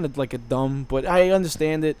looked kind of like a dumb, but I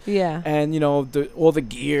understand it. Yeah. And all the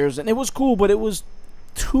gears, and it was cool, but it was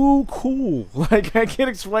too cool. Like I can't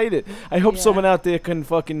explain it. I hope Yeah. someone out there can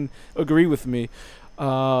fucking agree with me.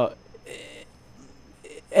 And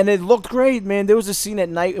it looked great, man. There was a scene at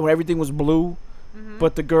night when everything was blue,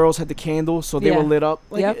 but the girls had the candles, so they Mm-hmm. Yeah. were lit up.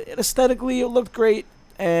 Like Yep. aesthetically, it looked great.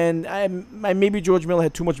 And I maybe George Miller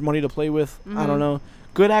had too much money to play with. I don't Mhm. know.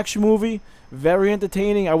 Good action movie, very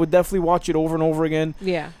entertaining. I would definitely watch it over and over again.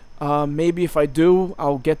 Yeah. Maybe if I do,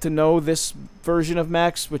 I'll get to know this version of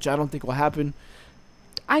Max, which I don't think will happen.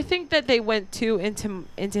 I think that they went too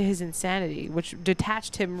into his insanity, which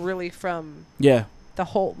detached him really from Yeah. the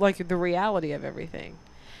whole, like, the reality of everything.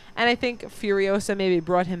 And I think Furiosa maybe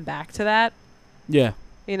brought him back to that, Yeah.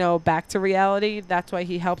 back to reality. That's why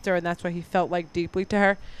he helped her, and that's why he felt like deeply to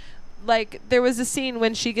her. Like, there was a scene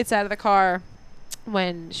when she gets out of the car,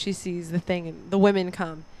 when she sees the thing and the women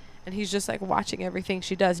come, and he's just like watching everything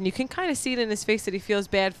she does, and you can kind of see it in his face that he feels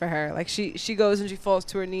bad for her. Like she goes and she falls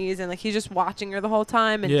to her knees, and like he's just watching her the whole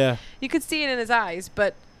time, and Yeah. you could see it in his eyes,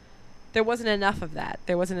 but there wasn't enough of that.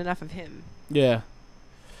 There wasn't enough of him. Yeah.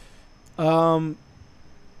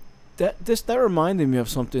 That reminded me of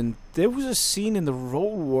something. There was a scene in The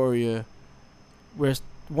Road Warrior where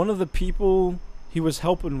one of the people he was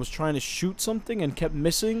helping was trying to shoot something and kept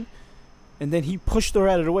missing, and then he pushed her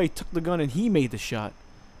out of the way, took the gun, and he made the shot.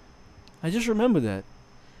 I just remember that.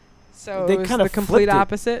 So They it was kinda the complete flipped it.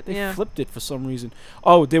 opposite. They Yeah. flipped it for some reason.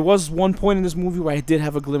 Oh, there was one point in this movie where I did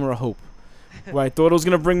have a glimmer of hope. Where I thought it was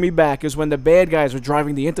going to bring me back is when the bad guys were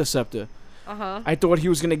driving the Interceptor. Uh-huh. I thought he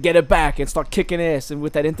was going to get it back and start kicking ass and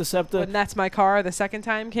with that Interceptor. When That's My Car the second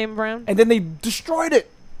time came around, And then they destroyed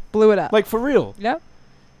it. blew it up. Like, for real. Yep.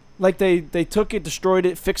 Like, they took it, destroyed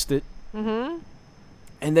it, fixed it. Mm-hmm.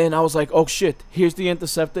 And then I was like, oh, shit. Here's the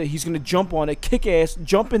Interceptor. He's going to jump on it, kick ass,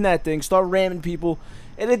 jump in that thing, start ramming people.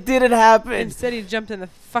 And it didn't happen. Instead, he jumped in the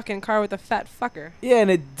fucking car with a fat fucker. Yeah,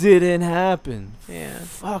 and it didn't happen. Yeah.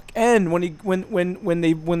 Fuck. And when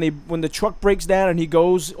the truck breaks down and he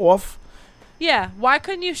goes off, Yeah. Why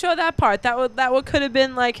couldn't you show that part? That would could have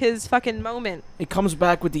been like his fucking moment. it comes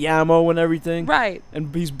back with the ammo and everything. Right.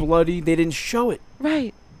 And he's bloody. They didn't show it.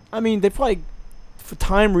 Right. I mean, they probably, for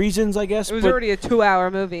time reasons, I guess. It was but already a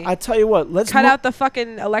 2-hour movie. I tell you what, let's Cut out the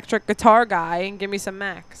fucking electric guitar guy and give me some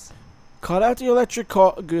Max. cut out the electric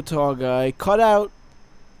guitar guy. Cut out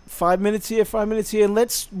 5 minutes here, 5 minutes here.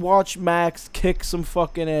 Let's watch Max kick some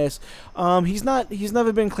fucking ass. He's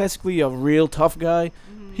never been classically a real tough guy.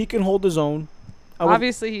 He can hold his own.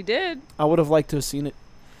 Obviously, he did. I would have liked to have seen it.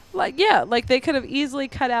 Like, yeah, like they could have easily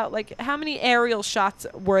cut out, like, how many aerial shots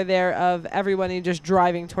were there of everybody just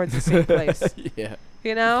driving towards the same place? Yeah.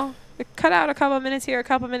 You know, cut out a couple minutes here, a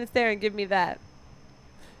couple minutes there, and give me that.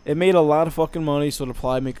 It made a lot of fucking money, so they'll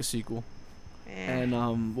probably make a sequel. Eh.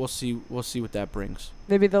 And we'll see what that brings.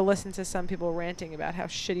 Maybe they'll listen to some people ranting about how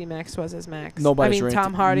shitty Max was as Max. Nobody's I mean, ranting.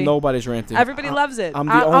 Tom Hardy. Nobody's ranting. Everybody loves it. I'm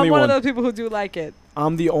the only one one. of those people who do like it.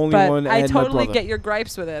 I'm the only But one. I and my totally brother. get your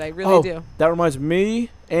gripes with it. I really do. That reminds me,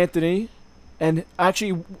 Anthony, and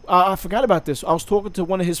actually, I forgot about this. I was talking to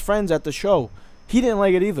one of his friends at the show. He didn't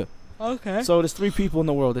like it either. Okay. So there's 3 people in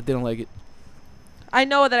the world that didn't like it. I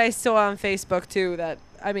know that I saw on Facebook too that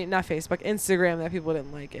not Facebook, Instagram, that people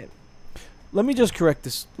didn't like it. Let me just correct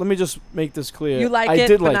this. Let me just make this clear. You like I it,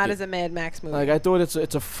 did but like not it. as a Mad Max movie. Like I thought it's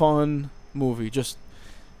a fun movie. Just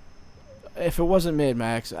if it wasn't Mad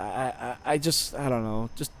Max, I don't know.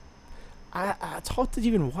 Just it's hard to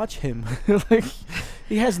even watch him. Like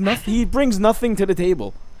he has nothing. He brings nothing to the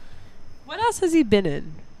table. What else has he been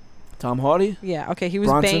in? Tom Hardy. Yeah. Okay. He was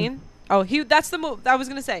Bronson? Bane. Oh, that's the move. I was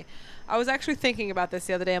gonna say. I was actually thinking about this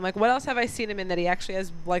the other day. I'm like, what else have I seen him in that he actually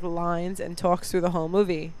has like lines and talks through the whole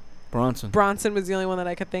movie? Bronson. Bronson was the only one that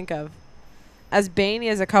I could think of. As Bane, he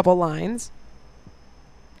has a couple lines.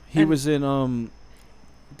 He and- was in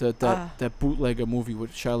that bootlegger movie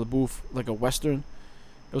with Shia LaBeouf, like a western.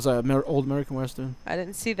 It was an old American western. I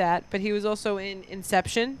didn't see that, but he was also in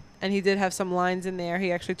Inception, and he did have some lines in there.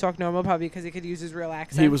 He actually talked normal, probably because he could use his real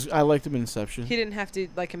accent. I liked him in Inception. He didn't have to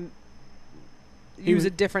He use was- a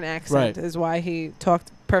different accent. Right. Is why he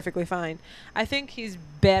talked perfectly fine. I think he's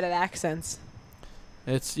bad at accents.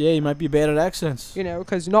 He might be bad at accents. You know,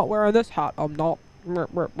 because not wearing this hat, I'm not. Oh,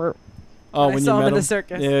 Oh, I when saw you him met in the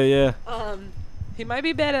circus. Yeah. He might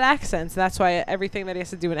be bad at accents. That's why everything that he has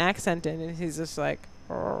to do an accent in, and he's just like.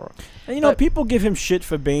 "Arr." And you know, But- people give him shit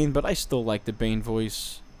for Bane, but I still like the Bane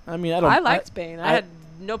voice. I mean, I liked Bane. I I- had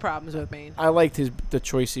no problems with Bane. I liked the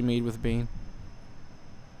choice he made with Bane.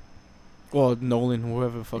 Well, Nolan,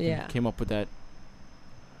 whoever fucking Yeah. came up with that.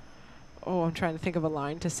 Oh, I'm trying to think of a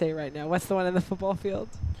line to say right now. What's the one in the football field?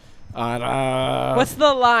 Uh, What's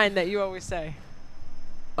the line that you always say?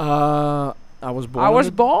 I was born. I in was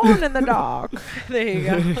the- born in the dark. There you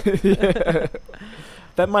go. Yeah.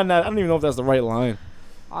 That might not. I don't even know if that's the right line.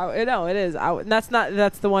 No, it is.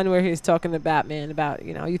 That's the one where he's talking to Batman about,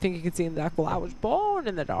 you think you could see in the dark. Well, I was born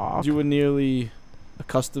in the dark. You were nearly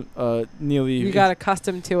accustomed. You got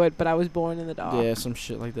accustomed to it, but I was born in the dark. Yeah, some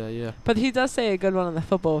shit like that. Yeah. But he does say a good one on the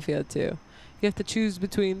football field too. You have to choose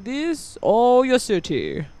between this or your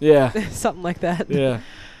city. Yeah. Something like that. Yeah.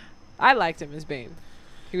 I liked him as Bane.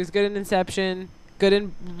 He was good in Inception. Good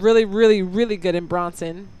in really, really, really good in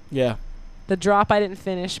Bronson. Yeah. The Drop I didn't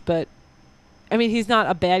finish, but I mean he's not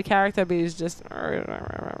a bad character, but he's just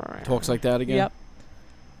Talks like that again. Yep.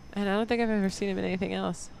 And I don't think I've ever seen him in anything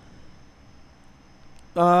else.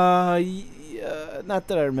 Yeah, not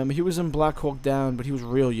that I remember. He was in Black Hawk Down, but he was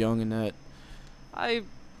real young in that. I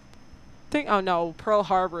think Pearl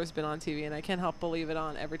Harbor has been on TV, and I can't help believe it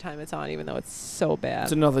on every time it's on, even though it's so bad.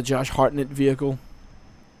 It's another Josh Hartnett vehicle.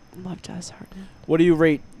 Love Josh Hartnett. What do you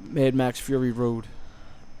rate Mad Max Fury Road?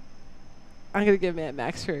 I'm gonna give Mad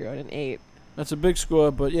Max Fury Road an 8. That's a big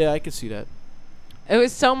score, but yeah, I could see that. It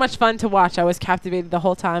was so much fun to watch. I was captivated the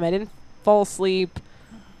whole time. I didn't fall asleep.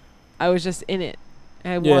 I was just in it.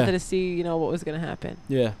 I wanted to see, what was gonna happen.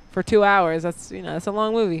 Yeah. For 2 hours, that's a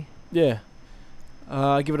long movie. Yeah.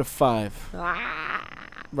 I give it a 5.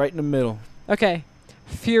 Right in the middle. Okay.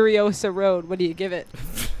 Furiosa Road. What do you give it?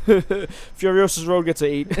 Furiosa's Road gets an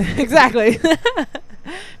 8. Exactly.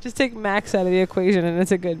 Just take Max out of the equation, and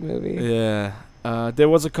it's a good movie. Yeah. There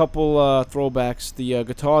was a couple throwbacks. The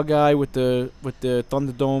guitar guy with the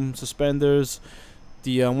Thunderdome suspenders.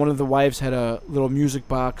 The one of the wives had a little music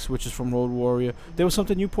box, which is from Road Warrior. There was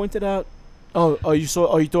something you pointed out. You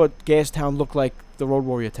thought Gastown looked like the Road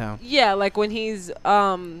Warrior town. Yeah, like when he's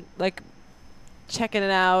like checking it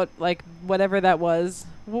out, like whatever that was.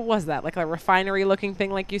 What was that? Like a refinery looking thing,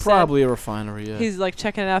 like you said? Probably a refinery, yeah. He's like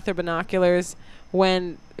checking it out through binoculars.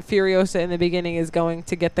 When Furiosa in the beginning is going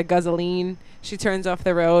to get the gasoline, she turns off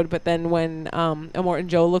the road. But then when Immortan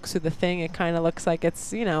Joe looks through the thing, it kind of looks like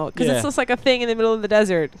it's, because it's just like a thing in the middle of the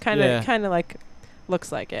desert. Kind of like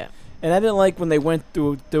looks like it. And I didn't like when they were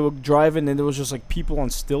driving and there was just like people on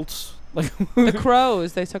stilts. Like The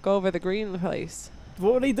Crows, they took over the green place.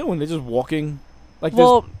 What were they doing? They're just walking. Like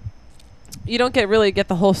Well, you don't really get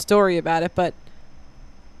the whole story about it, but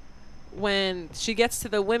when she gets to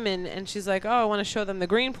the women and she's like, I want to show them the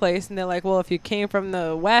green place, and they're like, well, if you came from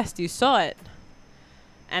the west, you saw it.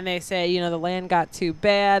 And they say, the land got too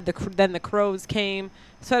bad. Then the crows came.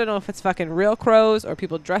 So I don't know if it's fucking real crows or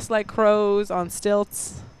people dressed like crows on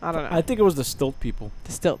stilts. I don't know. I think it was the stilt people.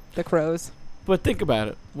 The crows. But think about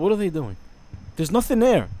it. What are they doing? There's nothing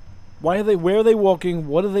there. Where are they walking?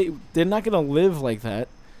 They're not going to live like that.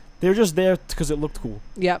 They're just there because it looked cool.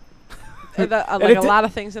 Yep. And Like a lot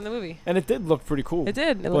of things in the movie. And it did look pretty cool. It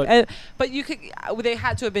did. But But you could. They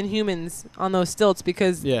had to have been humans on those stilts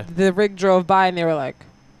because Yeah. the rig drove by and they were like,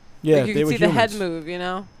 yeah, like you they could were see the head humans. move, you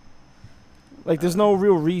know? Like, there's no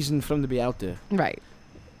real reason for them to be out there. Right.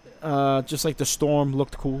 Just like the storm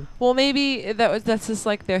looked cool. Well, maybe that's just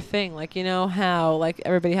like their thing. Like, you know how like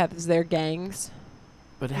everybody has their gangs.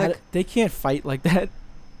 But Like- they can't fight like that.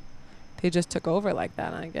 They just took over like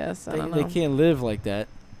that, I guess. I don't know. They can't live like that.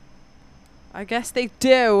 I guess they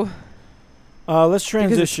do. Let's it's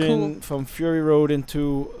transition cool. from Fury Road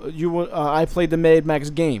into I played the Mad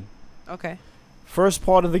Max game. Okay. First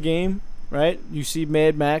part of the game, right? You see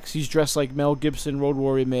Mad Max. He's dressed like Mel Gibson, Road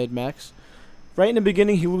Warrior Mad Max. Right in the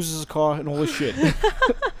beginning, he loses his car and all his shit.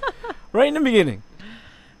 Right in the beginning.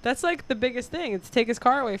 That's like the biggest thing. It's take his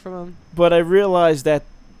car away from him. But I realized that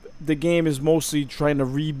the game is mostly trying to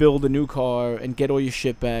rebuild a new car and get all your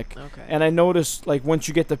shit back. Okay. And I noticed, like, once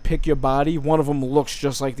you get to pick your body, one of them looks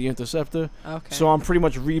just like the Interceptor. Okay. So I'm pretty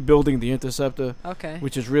much rebuilding the Interceptor, Okay.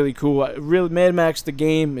 which is really cool. Mad Max, the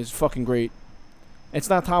game, is fucking great. It's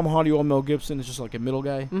not Tom Hardy or Mel Gibson. It's just like a middle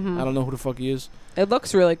guy. Mhm. I don't know who the fuck he is. It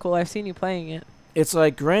looks really cool. I've seen you playing it. It's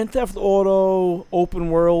like Grand Theft Auto, open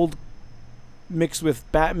world, mixed with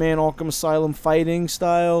Batman Arkham Asylum fighting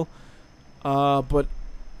style. But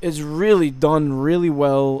it's really done really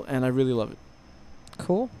well, and I really love it.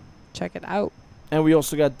 Cool. Check it out. And we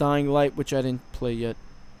also got Dying Light, which I didn't play yet.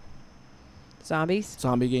 Zombies.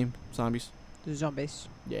 Zombie game. Zombies. Zombies.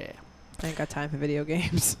 Yeah. I ain't got time for video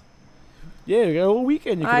games. Yeah, you got a whole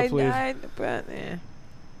weekend you could have played. But yeah.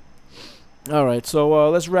 All right, so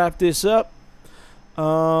let's wrap this up.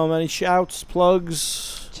 Any shouts,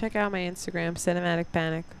 plugs? Check out my Instagram, Cinematic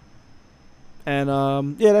Panic.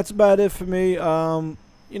 And yeah, that's about it for me.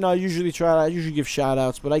 You know, I usually give shout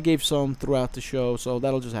outs, but I gave some throughout the show, so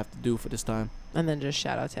that'll just have to do for this time. And then just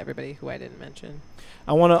shout out to everybody who I didn't mention.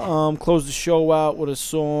 I want to close the show out with a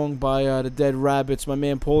song by the Dead Rabbits, my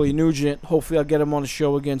man Paulie Nugent. Hopefully I'll get him on the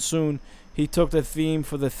show again soon. He took the theme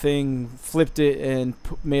for the thing, flipped it, and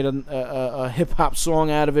made a hip-hop song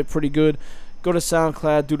out of it pretty good. Go to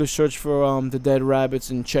SoundCloud, do the search for the Dead Rabbits,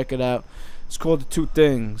 and check it out. It's called The Two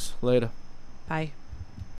Things. Later. Bye.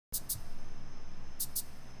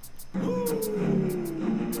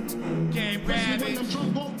 Dead rabbits,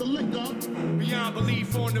 beyond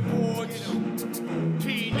belief on the boards.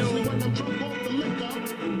 P-New, live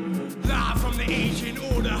from the ancient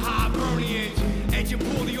order, Hibernians. Edge and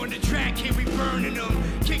Paulie on the track, here we burning them.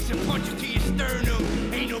 Kicks and punches to your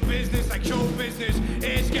sternum. Ain't no business like show business.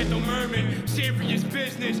 It's get the merman, serious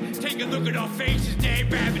business. Take a look at our faces,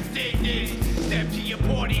 dead rabbits dig this. Step to your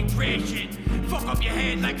party and crash it. Fuck up your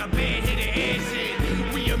head like a bad hit of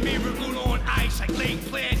acid. We a miracle on ice like Lake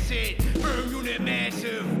Placid. Burn unit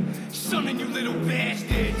massive. Sunning you little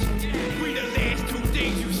bastards. We the last two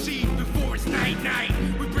things you see before it's night-night.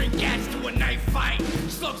 We bring gas to a night fight.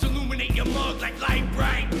 Slugs illuminate your mug like light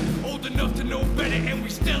bright. Old enough to know better and we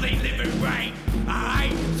still ain't living right.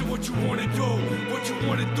 Alright, so what you wanna do? What you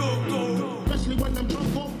wanna do? Especially when I'm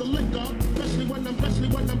drunk off the liquor. Especially when I'm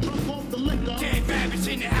drunk off the liquor. Dead rabbits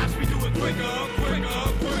in the house, we do it quicker.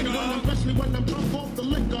 Especially when I'm drunk off the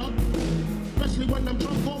liquor. Especially when I'm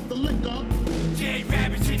drunk off the liquor. Dead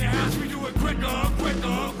rabbits in the house, we do it quicker.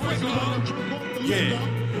 Especially when I'm drunk off the liquor. Yeah.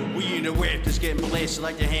 We in the rafters getting blasted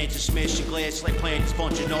like the hands just smashing glass like playing this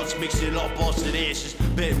bunch of nuts, mixing it up, busting ashes.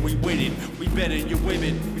 Betting we winning, we betting you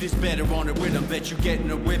women. We just better on the rhythm, bet you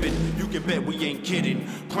getting a ribbon. You can bet we ain't kidding,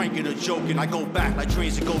 pranking or joking. I go back like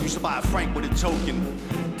trains ago, used to buy a franc with a token.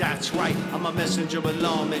 That's right, I'm a messenger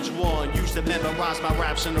alum, it's one. Used to memorize my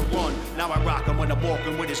raps in the run. Now I rock 'em when I'm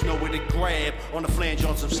walking with it's nowhere to grab. On the flange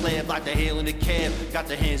on some slab like the hail in the cab. Got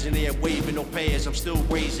the hands in the air waving no pairs. I'm still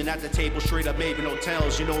raising at the table straight up maybe no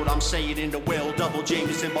tells. You know what I'm saying in the well. Double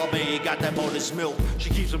Jameson Barbarian got that bonus milk. She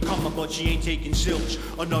keeps them coming but she ain't taking zilch.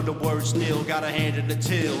 Another word's nil, got a hand in the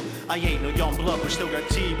till. I ain't no young blood but still got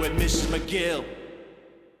tea with Mrs. McGill.